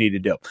that's all you need to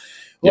do.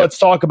 Let's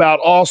talk about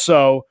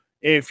also,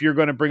 if you're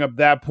going to bring up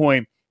that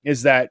point,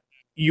 is that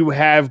you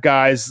have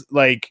guys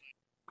like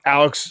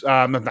Oscar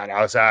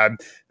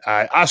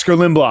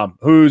Lindblom,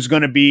 who's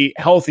going to be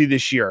healthy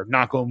this year,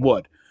 knock on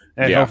wood,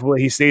 and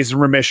hopefully he stays in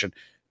remission,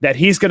 that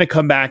he's going to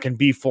come back and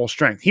be full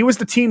strength. He was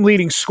the team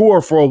leading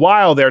scorer for a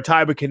while there,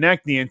 tied with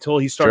Konechny, until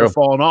he started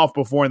falling off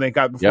before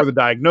the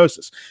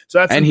diagnosis. So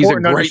that's and he's a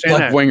great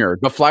left winger.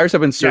 The Flyers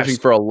have been searching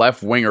for a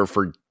left winger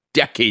for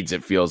decades,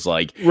 it feels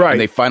like. Right.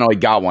 And they finally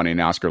got one in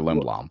Oscar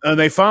Lindblom. And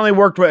they finally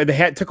worked with it.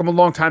 It took him a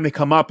long time to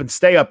come up and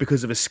stay up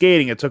because of his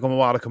skating. It took him a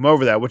while to come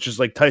over that, which is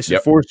like Tyson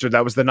Forster.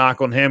 That was the knock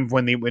on him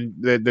when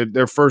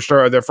their first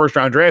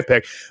round draft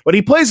pick. But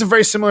he plays a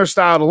very similar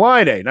style to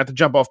Laine, not to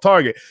jump off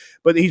target.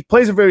 But he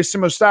plays a very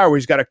similar style where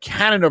he's got a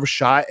cannon of a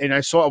shot, and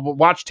I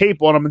watched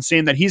tape on him and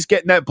seeing that he's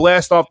getting that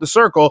blast off the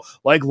circle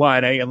like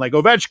Laine and like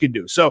Ovechkin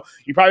do. So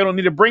you probably don't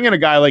need to bring in a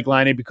guy like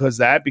Laine because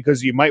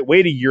you might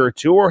wait a year or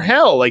two, or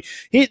hell, like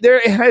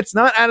it's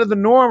not out of the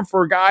norm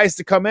for guys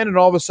to come in and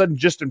all of a sudden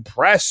just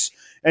impress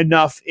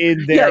enough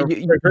in there.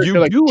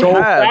 You like do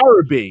Joel have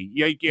Farabee.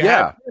 You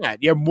have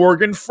that. You have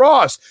Morgan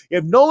Frost. You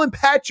have Nolan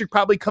Patrick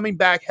probably coming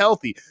back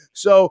healthy.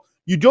 So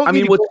you don't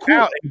need to go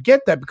out and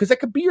get that, because that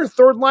could be your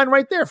third line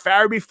right there.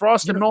 Farabee,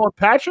 Frost, and Nolan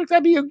Patrick.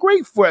 That'd be a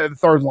great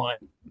third line.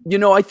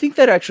 I think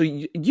that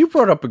actually you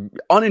brought up a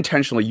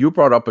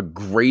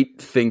great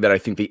thing that I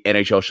think the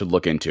NHL should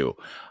look into.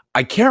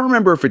 I can't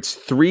remember if it's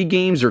 3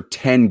 games or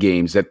 10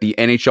 games that the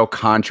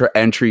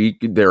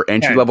NHL their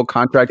entry level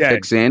contract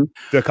kicks in.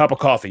 The cup of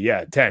coffee,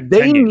 10. They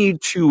 10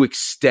 need to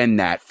extend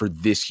that for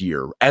this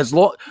year.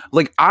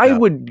 I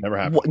would never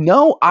happen.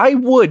 No, I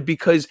would,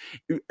 because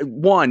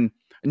one,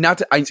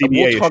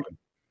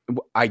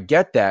 I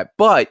get that,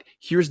 but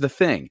here's the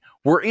thing.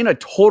 We're in a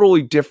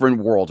totally different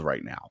world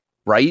right now,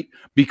 right?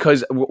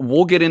 Because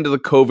we'll get into the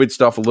COVID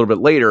stuff a little bit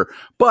later,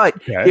 but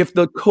if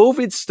the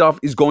COVID stuff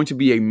is going to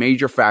be a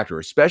major factor,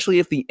 especially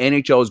if the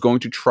NHL is going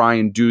to try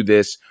and do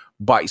this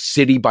by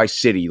city,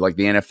 like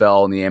the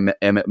NFL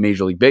and the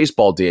Major League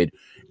Baseball did,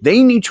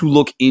 they need to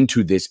look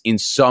into this in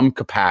some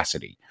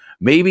capacity.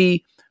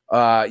 Maybe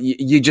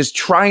you just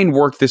try and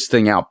work this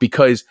thing out,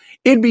 because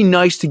it'd be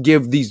nice to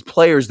give these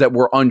players that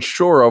we're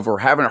unsure of or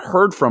haven't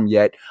heard from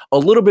yet a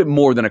little bit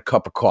more than a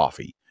cup of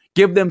coffee.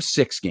 Give them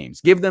 6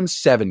 games, give them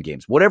 7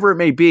 games, whatever it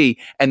may be.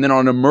 And then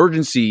on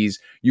emergencies,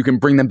 you can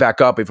bring them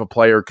back up if a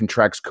player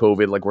contracts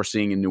COVID, like we're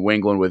seeing in New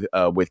England with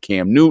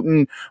Cam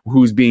Newton,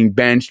 who's being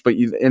benched.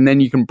 And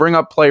then you can bring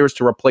up players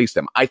to replace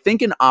them. I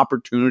think an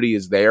opportunity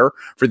is there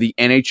for the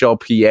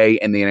NHLPA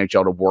and the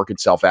NHL to work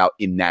itself out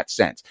in that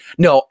sense.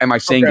 No, am I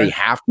saying they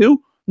have to?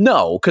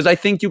 No, because I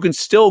think you can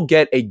still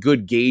get a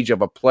good gauge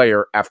of a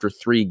player after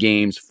 3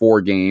 games,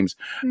 4 games.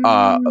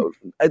 I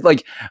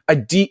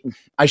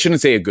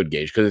shouldn't say a good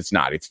gauge, because it's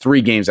not. It's 3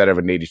 games out of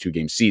an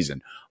 82-game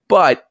season.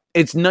 But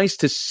it's nice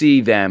to see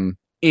them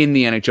in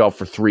the NHL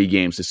for 3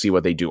 games to see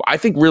what they do. I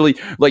think really,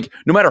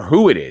 no matter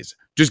who it is,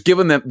 just give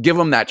them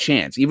that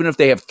chance. Even if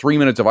they have 3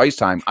 minutes of ice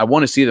time, I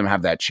want to see them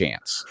have that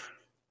chance,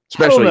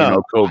 especially in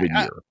a COVID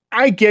year.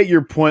 I get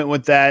your point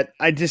with that.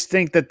 I just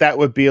think that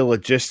would be a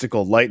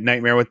logistical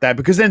nightmare with that,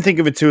 because then think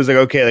of it too as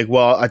a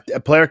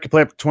player can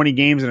play up to 20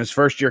 games and his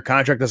first year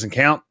contract doesn't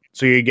count.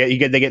 So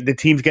the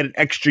teams get an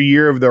extra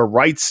year of their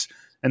rights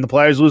and the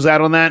players lose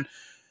out on that.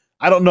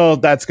 I don't know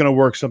if that's going to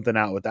work something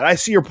out with that. I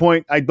see your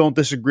point. I don't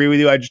disagree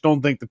with you. I just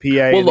don't think the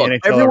PA and the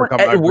NHL ever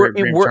come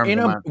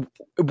out.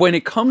 When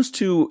it comes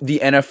to the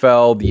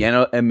NFL,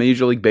 the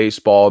Major League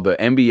Baseball, the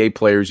NBA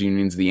players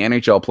unions, the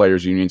NHL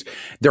players unions,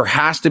 there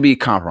has to be a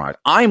compromise.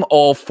 I'm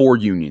all for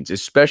unions,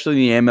 especially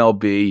the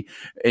MLB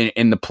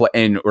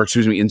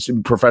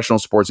in professional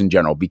sports in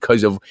general,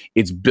 because of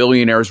its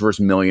billionaires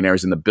versus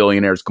millionaires, and the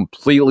billionaires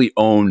completely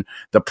own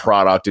the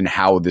product and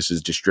how this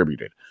is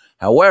distributed.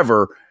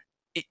 However,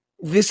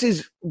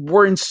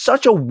 we're in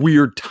such a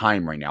weird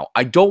time right now.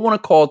 I don't want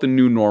to call it the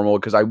new normal,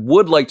 because I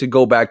would like to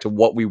go back to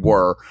what we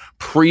were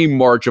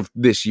pre-March of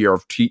this year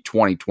of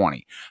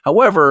 2020.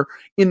 However,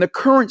 in the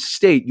current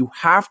state, you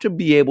have to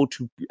be able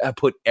to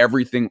put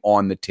everything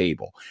on the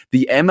table.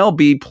 The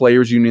MLB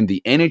players union,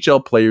 the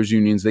NHL players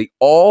unions, they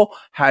all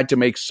had to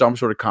make some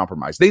sort of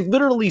compromise. They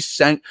literally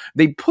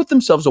they put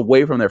themselves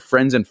away from their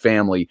friends and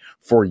family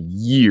for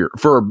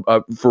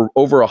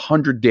over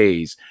 100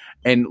 days.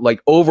 And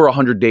like over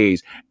 100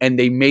 days, and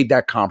they made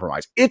that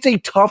compromise. It's a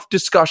tough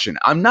discussion.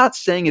 I'm not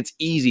saying it's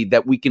easy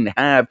that we can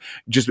have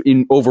just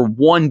in over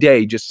one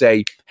day, just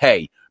say,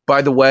 hey,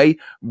 by the way,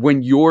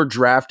 when you're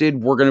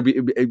drafted,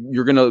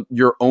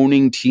 your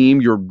owning team,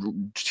 your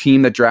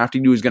team that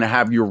drafted you is going to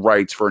have your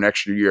rights for an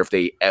extra year if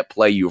they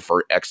play you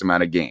for X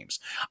amount of games.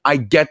 I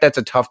get that's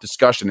a tough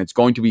discussion. It's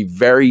going to be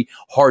very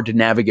hard to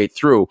navigate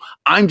through.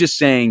 I'm just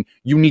saying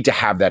you need to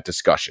have that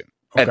discussion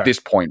at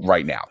this point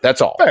right now. That's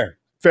all.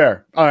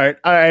 Fair. All right.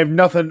 I have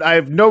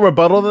no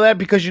rebuttal to that,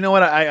 because you know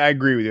what? I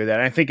agree with you with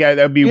that. I think that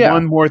would be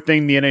one more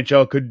thing the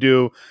NHL could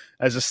do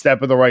as a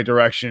step in the right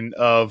direction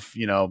of,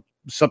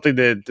 something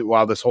that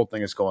while this whole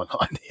thing is going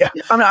on. Yeah.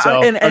 It's not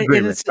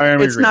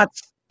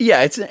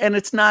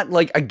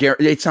like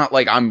it's not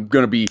like I'm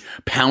going to be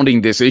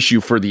pounding this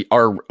issue for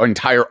our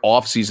entire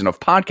off season of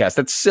podcasts.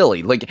 That's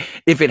silly. Like,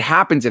 if it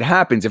happens, it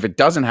happens. If it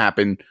doesn't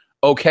happen,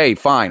 okay,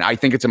 fine. I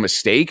think it's a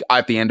mistake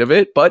at the end of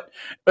it. But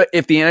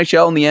if the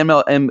NHL and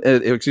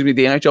the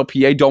the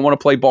NHLPA don't want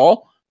to play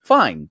ball,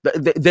 fine.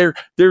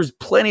 There's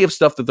plenty of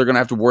stuff that they're going to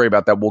have to worry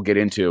about that we'll get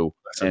into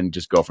and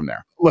just go from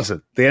there.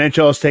 Listen, the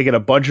NHL has taken a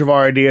bunch of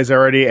our ideas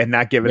already and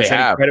not given us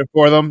any credit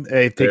for them.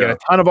 They've taken a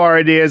ton of our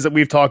ideas that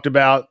we've talked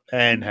about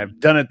and have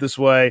done it this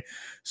way.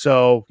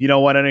 So, you know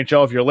what,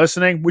 NHL, if you're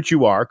listening, which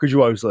you are, because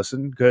you always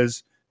listen,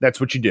 because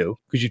that's what you do,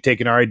 because you've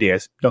taken our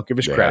ideas. Don't give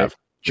us credit.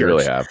 You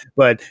really have.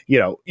 But,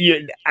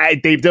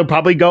 they'll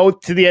probably go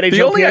to the NHL.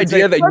 The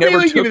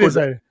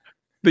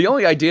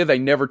only idea they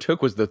never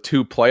took was the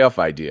 2 playoff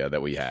idea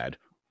that we had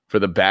for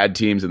the bad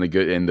teams and the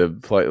good in the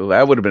play.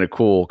 That would have been a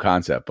cool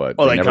concept, but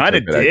they kind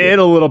of did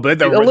a little bit.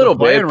 That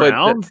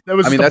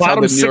was the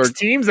bottom 6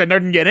 teams that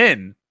didn't get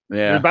in.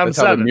 Yeah,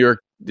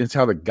 that's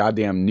how the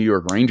goddamn New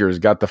York Rangers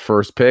got the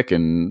first pick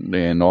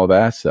and all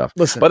that stuff.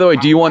 Listen, by the way,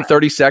 do you want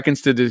 30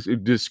 seconds to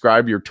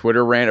describe your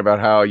Twitter rant about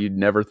how you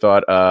never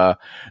thought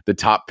the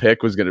top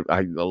pick was going to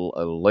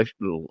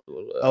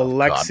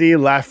Alexis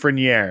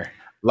Lafreniere?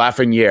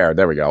 Lafreniere,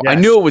 there we go. Yes. I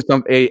knew it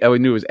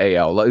was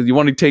AL. You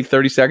want to take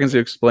 30 seconds to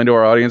explain to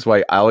our audience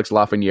why Alex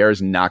Lafreniere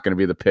is not going to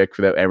be the pick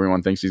that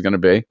everyone thinks he's going to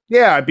be?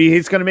 Yeah,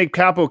 he's going to make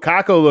Capo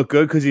Caco look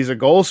good because he's a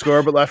goal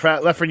scorer, but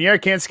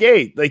Lafreniere can't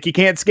skate. Like, he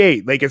can't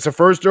skate. Like, it's a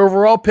first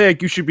overall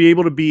pick. You should be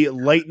able to be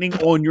lightning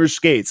on your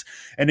skates.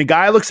 And the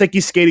guy looks like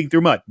he's skating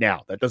through mud.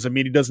 Now, that doesn't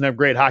mean he doesn't have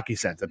great hockey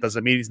sense. That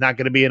doesn't mean he's not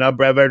going to be an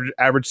above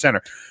average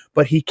center.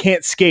 But he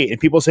can't skate. And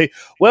people say,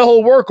 well,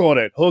 he'll work on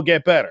it. He'll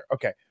get better.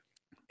 Okay.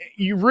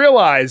 You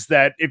realize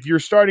that if you're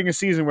starting a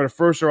season with a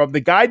first overall, the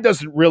guy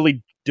doesn't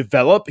really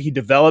develop. He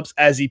develops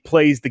as he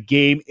plays the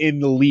game in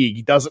the league.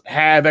 He doesn't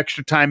have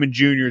extra time in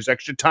juniors,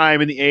 extra time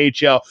in the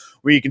AHL,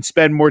 where you can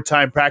spend more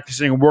time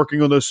practicing and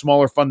working on those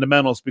smaller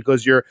fundamentals,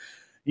 because you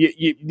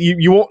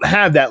won't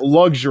have that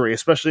luxury,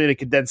 especially in a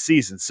condensed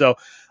season. So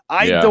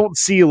I don't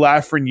see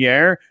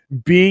Lafreniere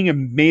being a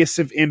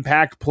massive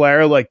impact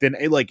player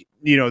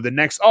the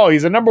next,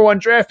 he's a number 1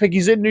 draft pick.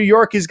 He's in New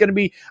York. I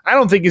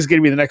don't think he's going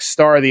to be the next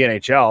star of the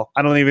NHL.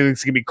 I don't even think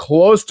he's going to be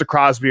close to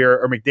Crosby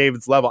or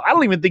McDavid's level. I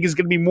don't even think he's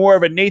going to be more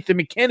of a Nathan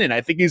McKinnon.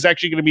 I think he's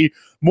actually going to be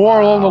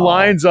more along the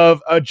lines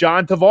of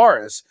John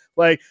Tavares.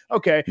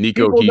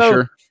 Nico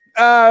Hischier.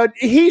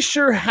 He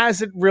sure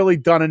hasn't really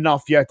done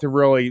enough yet to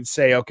really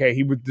say, okay,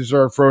 he would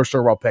deserve first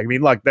overall pick. I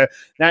mean, look,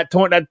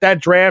 that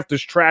draft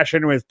is trash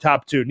anyway with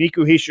top 2.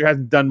 Nico Hischier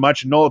hasn't done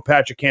much, and Nolan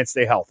Patrick can't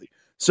stay healthy.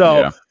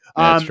 So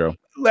that's true.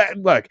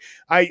 Look,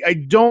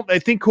 I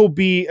think he'll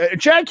be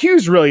Jack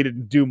Hughes really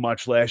didn't do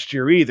much last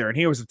year either, and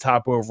he was a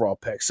top overall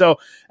pick. So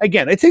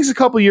again, it takes a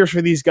couple years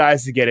for these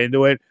guys to get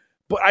into it.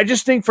 But I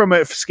just think from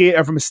a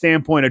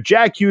standpoint of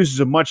Jack Hughes is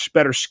a much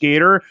better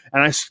skater,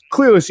 and I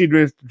clearly see the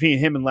difference between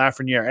him and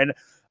Lafreniere.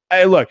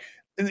 And look,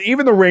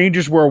 even the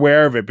Rangers were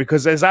aware of it,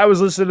 because as I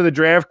was listening to the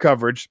draft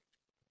coverage,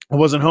 I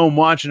wasn't home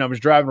watching, I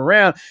was driving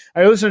around.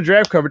 I listened to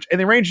draft coverage, and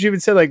the Rangers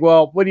even said,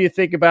 well, what do you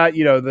think about,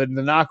 the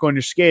knock on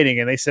your skating?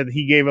 And they said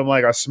he gave him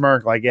a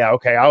smirk, yeah,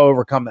 okay, I'll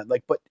overcome that.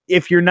 But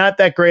if you're not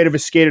that great of a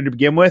skater to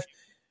begin with,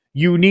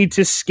 you need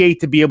to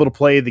skate to be able to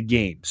play the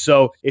game.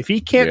 So if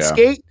he can't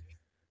skate,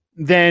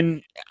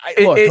 then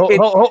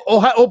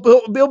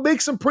he'll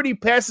make some pretty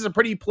passes and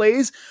pretty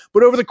plays.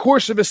 But over the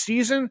course of a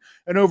season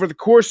and over the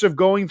course of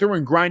going through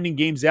and grinding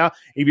games out,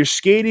 if your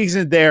skating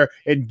isn't there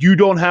and you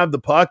don't have the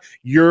puck,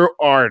 you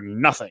are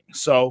nothing.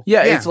 So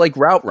yeah, it's like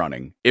route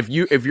running. If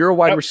you're a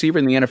wide receiver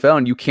in the NFL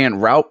and you can't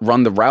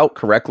run the route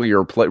correctly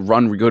or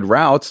run good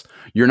routes,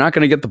 you're not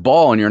going to get the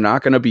ball and you're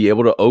not going to be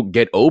able to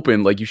get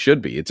open like you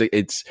should be.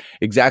 It's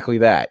exactly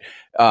that.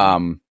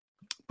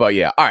 But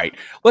yeah, all right,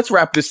 let's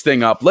wrap this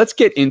thing up. Let's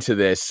get into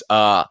this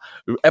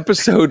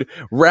episode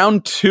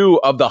round 2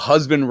 of the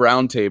Husband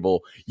Roundtable.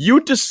 You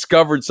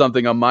discovered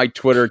something on my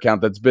Twitter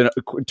account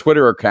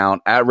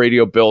at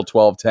Radio Bill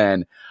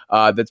 1210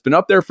 that's been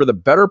up there for the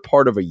better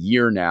part of a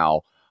year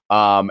now.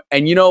 And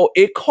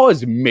it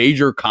caused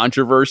major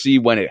controversy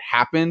when it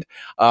happened.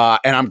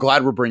 And I'm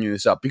glad we're bringing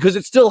this up because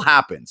it still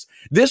happens.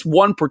 This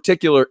one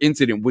particular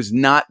incident was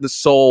not the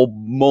sole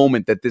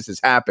moment that this has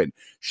happened.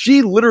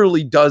 She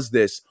literally does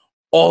this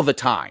all the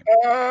time.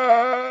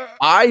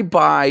 I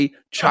buy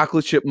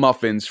chocolate chip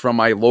muffins from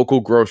my local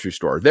grocery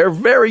store. They're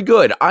very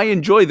good. I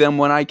enjoy them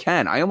when I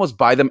can. I almost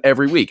buy them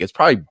every week. It's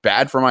probably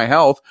bad for my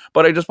health,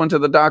 but I just went to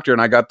the doctor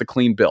and I got the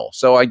clean bill.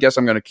 So I guess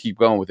I'm going to keep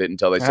going with it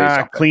until they say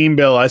something. Clean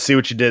bill. I see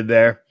what you did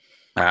there.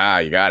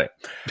 You got it.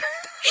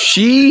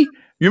 You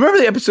remember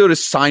the episode of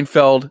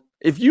Seinfeld?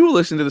 If you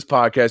listen to this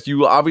podcast, you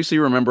will obviously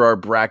remember our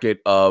bracket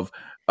of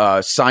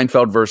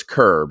Seinfeld versus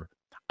Curb.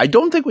 I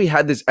don't think we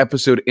had this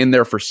episode in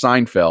there for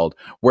Seinfeld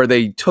where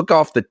they took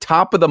off the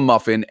top of the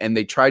muffin and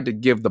they tried to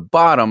give the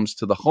bottoms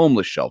to the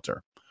homeless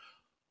shelter.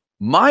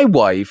 My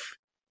wife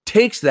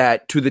takes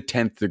that to the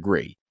 10th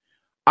degree.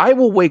 I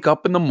will wake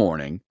up in the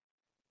morning,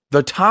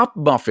 the top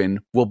muffin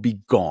will be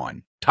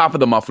gone. Top of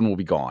the muffin will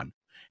be gone.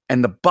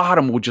 And the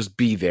bottom will just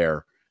be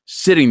there,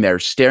 sitting there,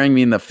 staring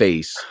me in the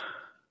face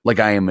like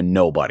I am a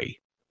nobody.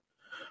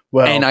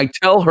 Well, and I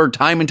tell her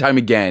time and time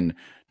again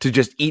to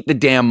just eat the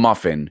damn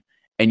muffin.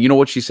 And you know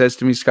what she says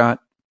to me, Scott?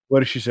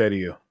 What does she say to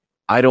you?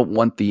 I don't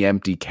want the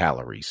empty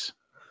calories.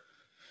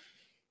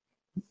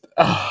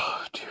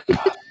 Oh, dear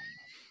God.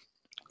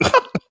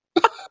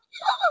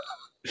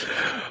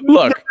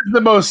 Look, this is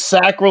the most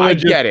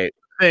sacrilegious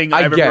thing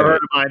I've ever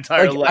heard in my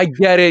entire life. I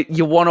get it.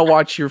 You want to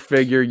watch your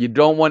figure. You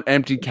don't want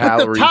empty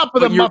calories. The top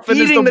of the muffin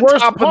is the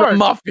worst part. Of the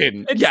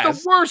muffin. It's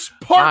the worst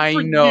part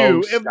for you.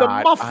 If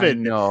the muffin.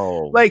 I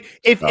know.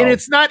 And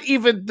it's not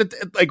even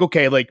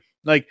okay,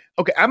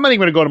 I'm not even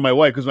going to go to my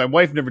wife because my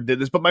wife never did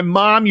this, but my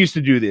mom used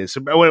to do this.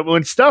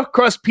 When stuffed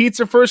crust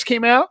pizza first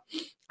came out,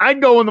 I'd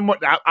go in the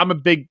morning. I'm a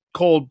big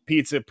cold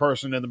pizza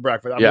person in the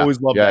breakfast. I've always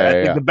loved that.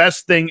 I think the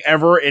best thing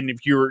ever. And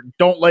if you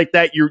don't like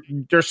that,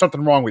 there's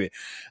something wrong with it.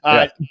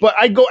 But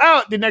I'd go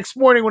out the next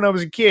morning when I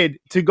was a kid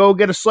to go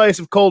get a slice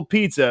of cold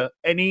pizza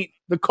and eat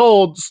the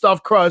cold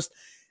stuffed crust,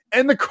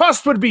 and the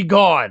crust would be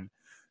gone.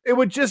 It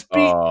would just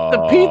be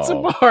the pizza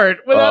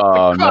part without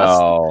the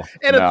crust. No,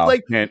 and it's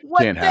like,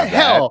 what the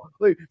hell?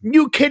 Like,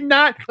 you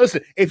cannot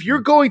listen. If you're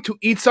going to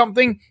eat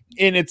something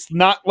and it's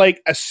not like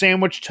a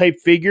sandwich type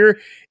figure,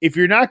 if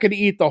you're not going to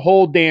eat the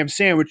whole damn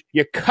sandwich,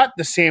 you cut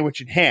the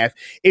sandwich in half.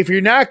 If you're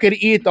not going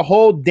to eat the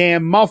whole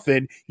damn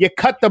muffin, you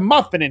cut the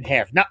muffin in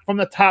half. Not from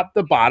the top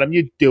to the bottom.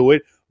 You do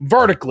it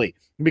vertically.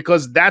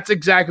 Because that's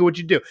exactly what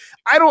you do.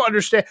 I don't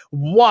understand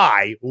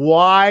why.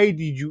 Why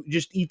did you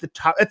just eat the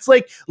top? It's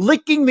like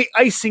licking the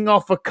icing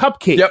off a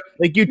cupcake. Yep.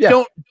 Like you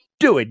don't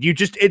do it. You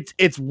just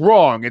it's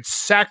wrong. It's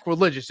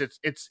sacrilegious.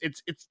 It's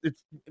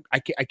I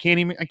can't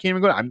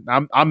even go.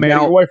 I'm mad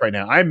at your wife right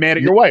now. I'm mad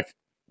at your wife.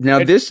 Now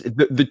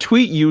the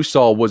tweet you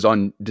saw was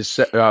on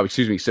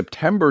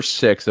September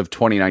 6th of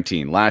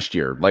 2019, last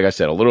year. Like I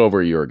said, a little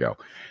over a year ago.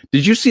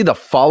 Did you see the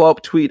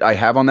follow-up tweet I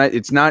have on that?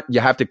 It's not.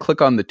 You have to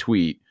click on the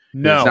tweet.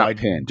 No, I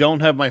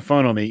don't have my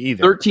phone on me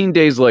either. 13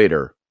 days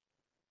later,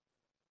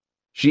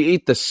 she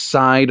ate the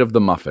side of the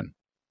muffin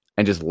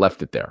and just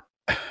left it there.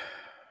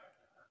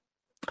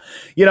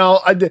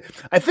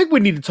 I think we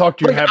need to talk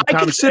to you and have a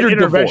conversation.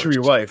 Intervention with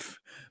your wife.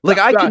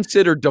 I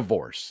consider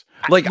divorce.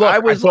 I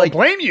don't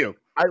blame you.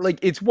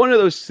 It's one of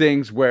those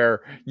things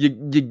where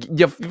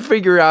you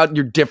figure out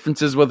your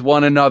differences with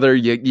one another.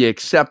 You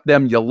accept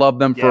them. You love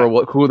them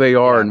for who they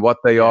are and what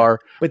they are.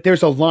 But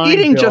there's a line.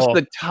 Eating just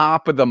the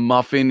top of the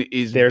muffin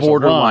is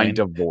borderline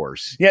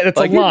divorce. Yeah, that's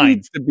a line. It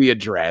needs to be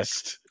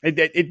addressed.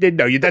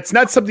 No, that's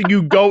not something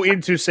you go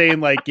into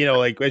saying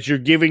as you're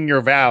giving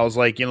your vows,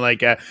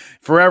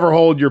 forever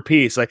hold your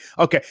peace.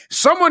 Okay,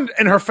 someone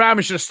in her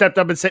family should have stepped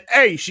up and said,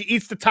 "Hey, she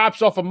eats the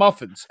tops off of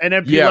muffins," and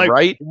then be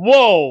right?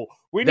 Whoa.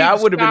 That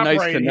would have been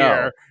nice to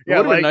know. Yeah,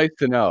 would have been nice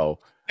to know.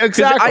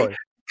 Exactly.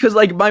 Because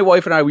my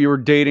wife and I, we were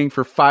dating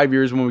for 5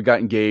 years when we got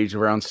engaged.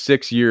 Around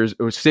 6 years.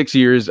 It was 6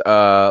 years.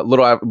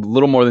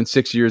 Little more than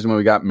 6 years when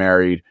we got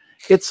married.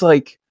 It's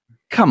like,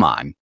 come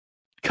on,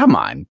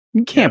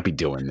 you can't be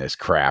doing this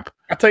crap.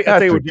 I'll tell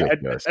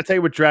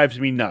you what drives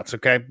me nuts.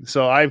 Okay,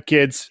 so I have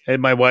kids,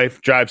 and my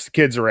wife drives the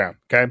kids around.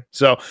 Okay,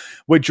 so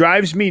what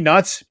drives me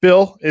nuts,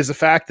 Bill, is the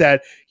fact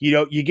that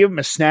you give them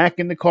a snack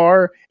in the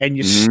car, and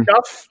you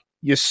stuff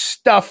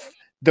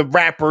the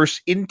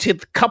wrappers into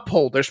the cup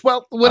holders.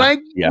 Well, when I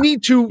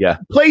need to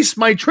place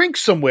my drink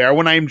somewhere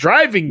when I'm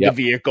driving the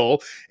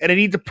vehicle and I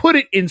need to put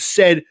it in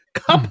said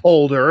cup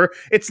holder,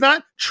 it's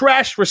not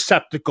trash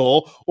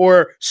receptacle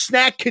or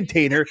snack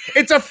container.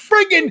 It's a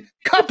friggin'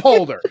 cup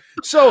holder.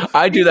 So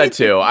I do that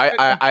too.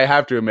 I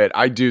have to admit,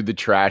 I do the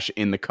trash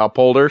in the cup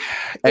holder,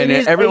 and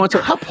every once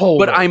in a cup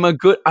holder.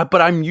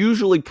 But I'm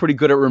usually pretty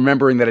good at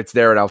remembering that it's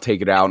there, and I'll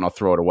take it out and I'll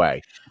throw it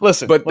away.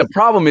 Listen, the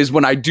problem is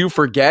when I do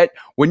forget,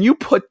 when you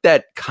put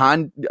that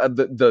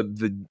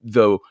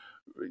the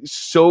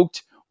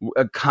soaked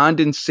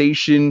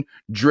condensation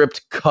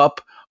dripped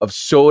cup of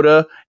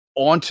soda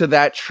onto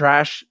that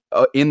trash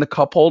in the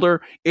cup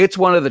holder, it's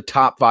one of the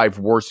top 5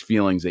 worst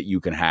feelings that you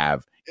can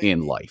have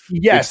in life.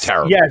 Yes, it's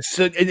terrible. Yes,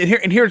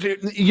 and here's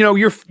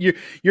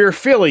you're a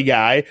Philly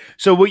guy,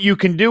 so what you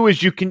can do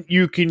is you can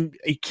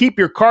keep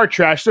your car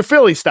trash the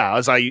Philly style,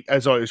 as I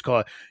always call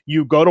it.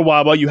 You go to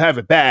Wawa, you have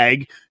a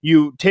bag,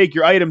 you take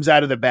your items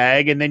out of the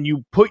bag, and then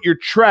you put your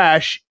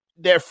trash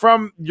there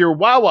from your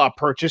Wawa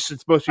purchase.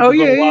 It's supposed to be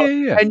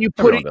Wawa, and you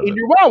put it in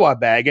your Wawa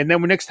bag, and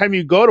then next time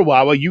you go to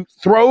Wawa, you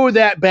throw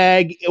that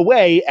bag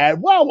away at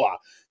Wawa.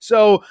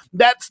 So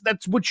that's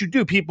what you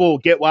do. People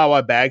get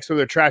Wawa bags, throw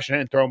their trash in it,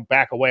 and throw them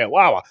back away at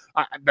Wawa.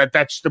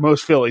 That's the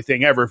most Philly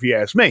thing ever, if you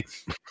ask me.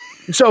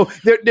 So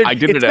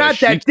it's not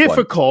that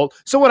difficult.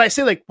 So when I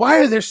say, like, why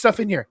are there stuff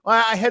in here?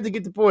 Well, I had to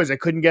get the boys. I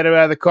couldn't get them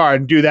out of the car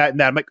and do that and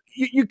that. I'm like,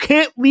 you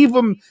can't leave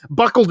them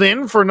buckled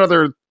in for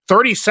another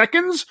 30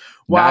 seconds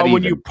while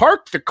when you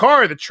park the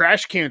car, the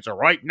trash cans are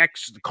right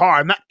next to the car.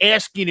 I'm not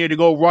asking you to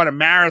go run a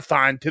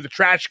marathon to the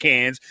trash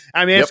cans.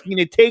 I'm asking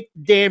you to take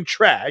the damn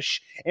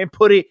trash and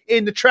put it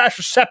in the trash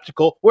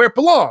receptacle where it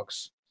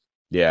belongs.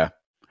 Yeah.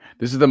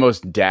 This is the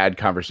most dad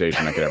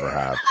conversation I could ever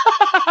have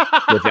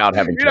without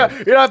having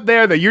to. You're not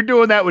there, though. You're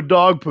doing that with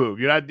dog poop.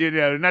 You're not doing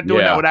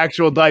that with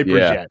actual diapers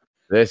yet.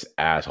 This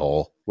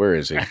asshole. Where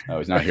is he? Oh,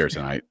 he's not here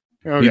tonight.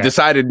 Okay. He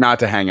decided not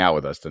to hang out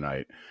with us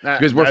tonight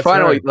because we're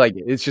finally like,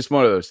 it's just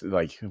one of those,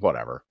 like,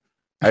 whatever.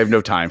 I have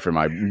no time for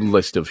my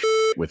list of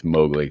with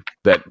Mowgli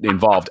that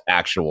involved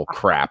actual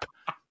crap.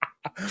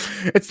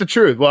 It's the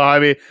truth. Well, I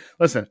mean,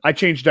 listen, I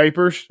change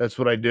diapers. That's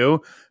what I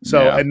do.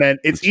 So, and then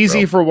it's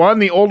easy for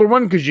the older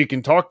one, because you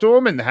can talk to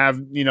him and have,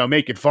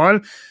 make it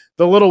fun.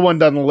 The little one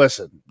doesn't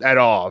listen at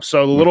all.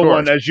 So the little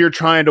one, as you're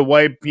trying to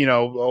wipe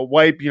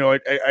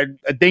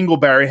a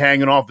dingleberry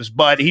hanging off his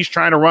butt, he's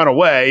trying to run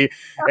away,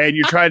 and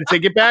you're trying to say,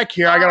 "Get back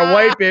here! I gotta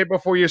wipe it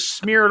before you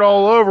smear it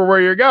all over where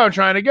you're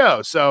trying to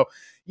go." So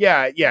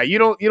yeah, you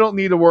don't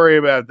need to worry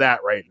about that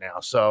right now.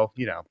 So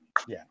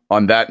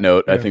On that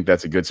note, I think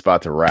that's a good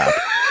spot to wrap.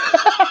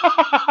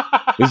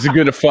 This is a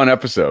good, fun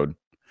episode.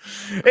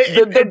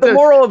 The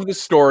moral of the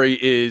story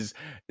is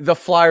the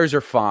Flyers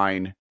are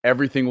fine.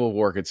 Everything will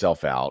work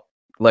itself out.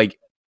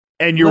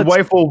 And your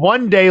wife will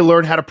one day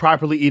learn how to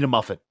properly eat a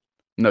muffin.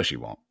 No, she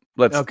won't.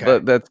 That's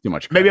too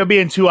much. Maybe I'm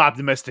being too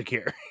optimistic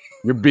here.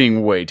 You're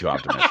being way too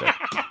optimistic.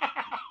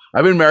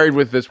 I've been married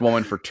with this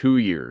woman for 2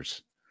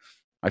 years.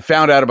 I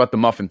found out about the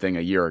muffin thing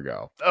a year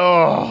ago.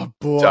 Oh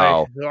boy!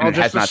 So,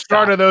 just the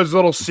start of those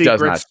little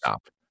secrets. Does not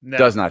stop.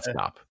 Does not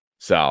stop.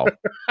 So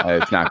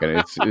it's not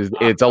gonna.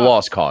 It's a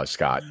lost cause,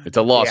 Scott. It's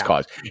a lost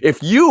cause.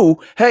 If you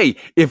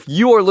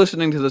are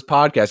listening to this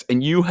podcast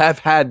and you have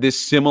had this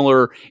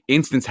similar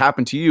instance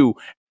happen to you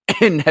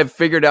and have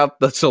figured out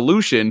the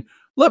solution,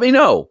 let me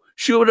know.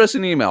 Shoot us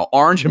an email,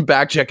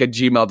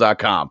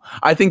 orangeandbackcheck@gmail.com.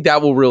 I think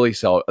that will really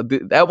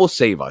that will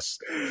save us,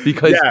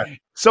 because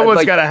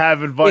someone's got to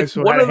have advice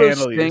on how to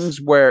handle these.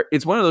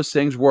 It's one of those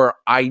things where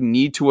I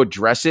need to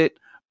address it,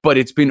 but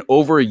it's been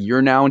over a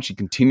year now and she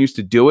continues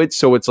to do it.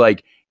 So it's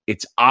like,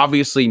 it's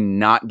obviously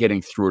not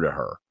getting through to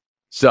her.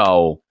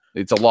 So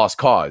it's a lost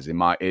cause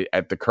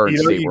at the current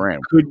state we're in.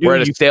 We're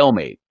at a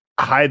stalemate.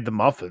 Hide the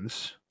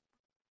muffins.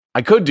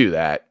 I could do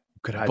that,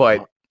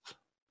 but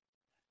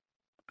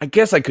I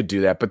guess I could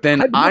do that. But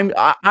then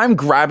I'm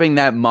grabbing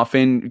that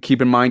muffin,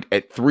 keep in mind,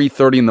 at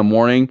 3:30 in the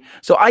morning.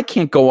 So I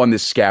can't go on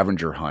this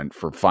scavenger hunt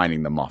for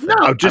finding the muffin.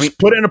 No,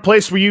 put it in a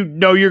place where you're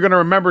going to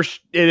remember it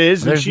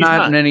is. There's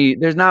not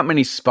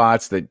many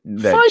spots that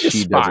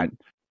she doesn't.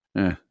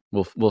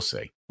 We'll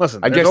see.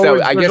 Listen, there's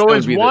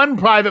always one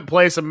private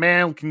place a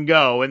man can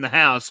go in the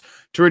house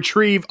to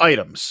retrieve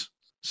items.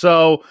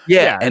 So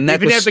and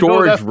that's the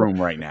storage room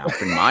right now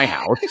in my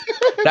house.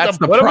 That's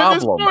the problem. In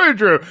the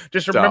storage room.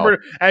 Just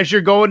remember, as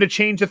you're going to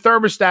change the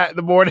thermostat in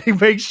the morning,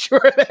 make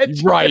sure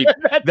that's right.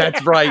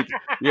 That's right.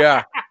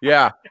 Yeah.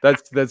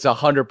 That's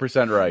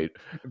 100% right.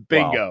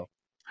 Bingo. Wow.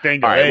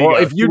 Bingo. All right. Well,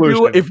 if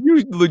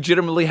you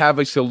legitimately have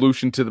a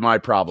solution to my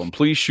problem,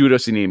 please shoot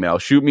us an email.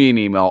 Shoot me an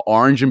email,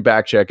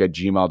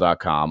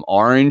 orangeandbackcheck@gmail.com.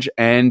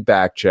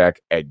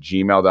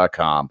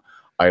 orangeandbackcheck@gmail.com.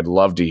 I'd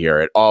love to hear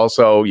it.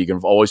 Also, you can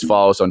always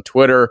follow us on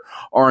Twitter,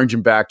 Orange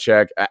and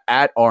Backcheck,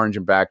 at Orange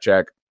and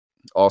Backcheck.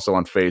 Also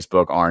on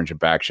Facebook, Orange and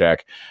Backcheck.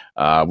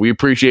 We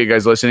appreciate you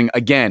guys listening.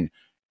 Again,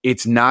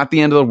 it's not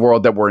the end of the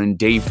world that we're in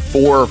day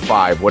 4 or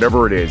 5,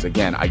 whatever it is.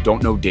 Again, I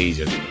don't know days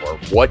anymore.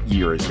 What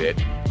year is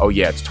it? Oh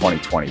yeah, it's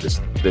 2020.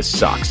 This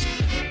sucks.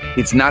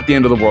 It's not the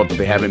end of the world that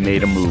they haven't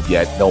made a move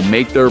yet. They'll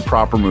make their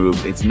proper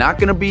moves. It's not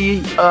going to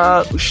be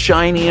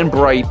shiny and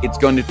bright. It's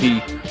going to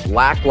be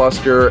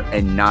lackluster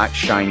and not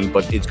shiny,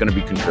 but it's going to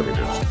be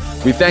contributors.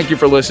 We thank you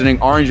for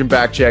listening. Orange and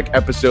Backcheck,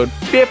 episode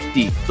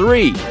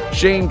 53,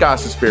 Shane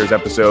Gostisbehere's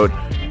episode.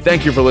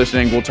 Thank you for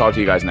listening. We'll talk to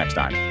you guys next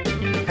time.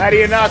 How do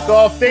you knock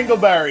off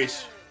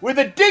dingleberries? With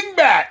a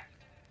dingbat!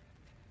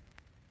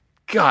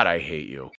 God, I hate you.